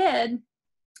I did.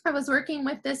 I was working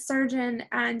with this surgeon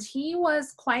and he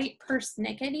was quite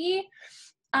persnickety.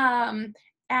 And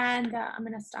I'm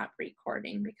going to stop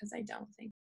recording because I don't think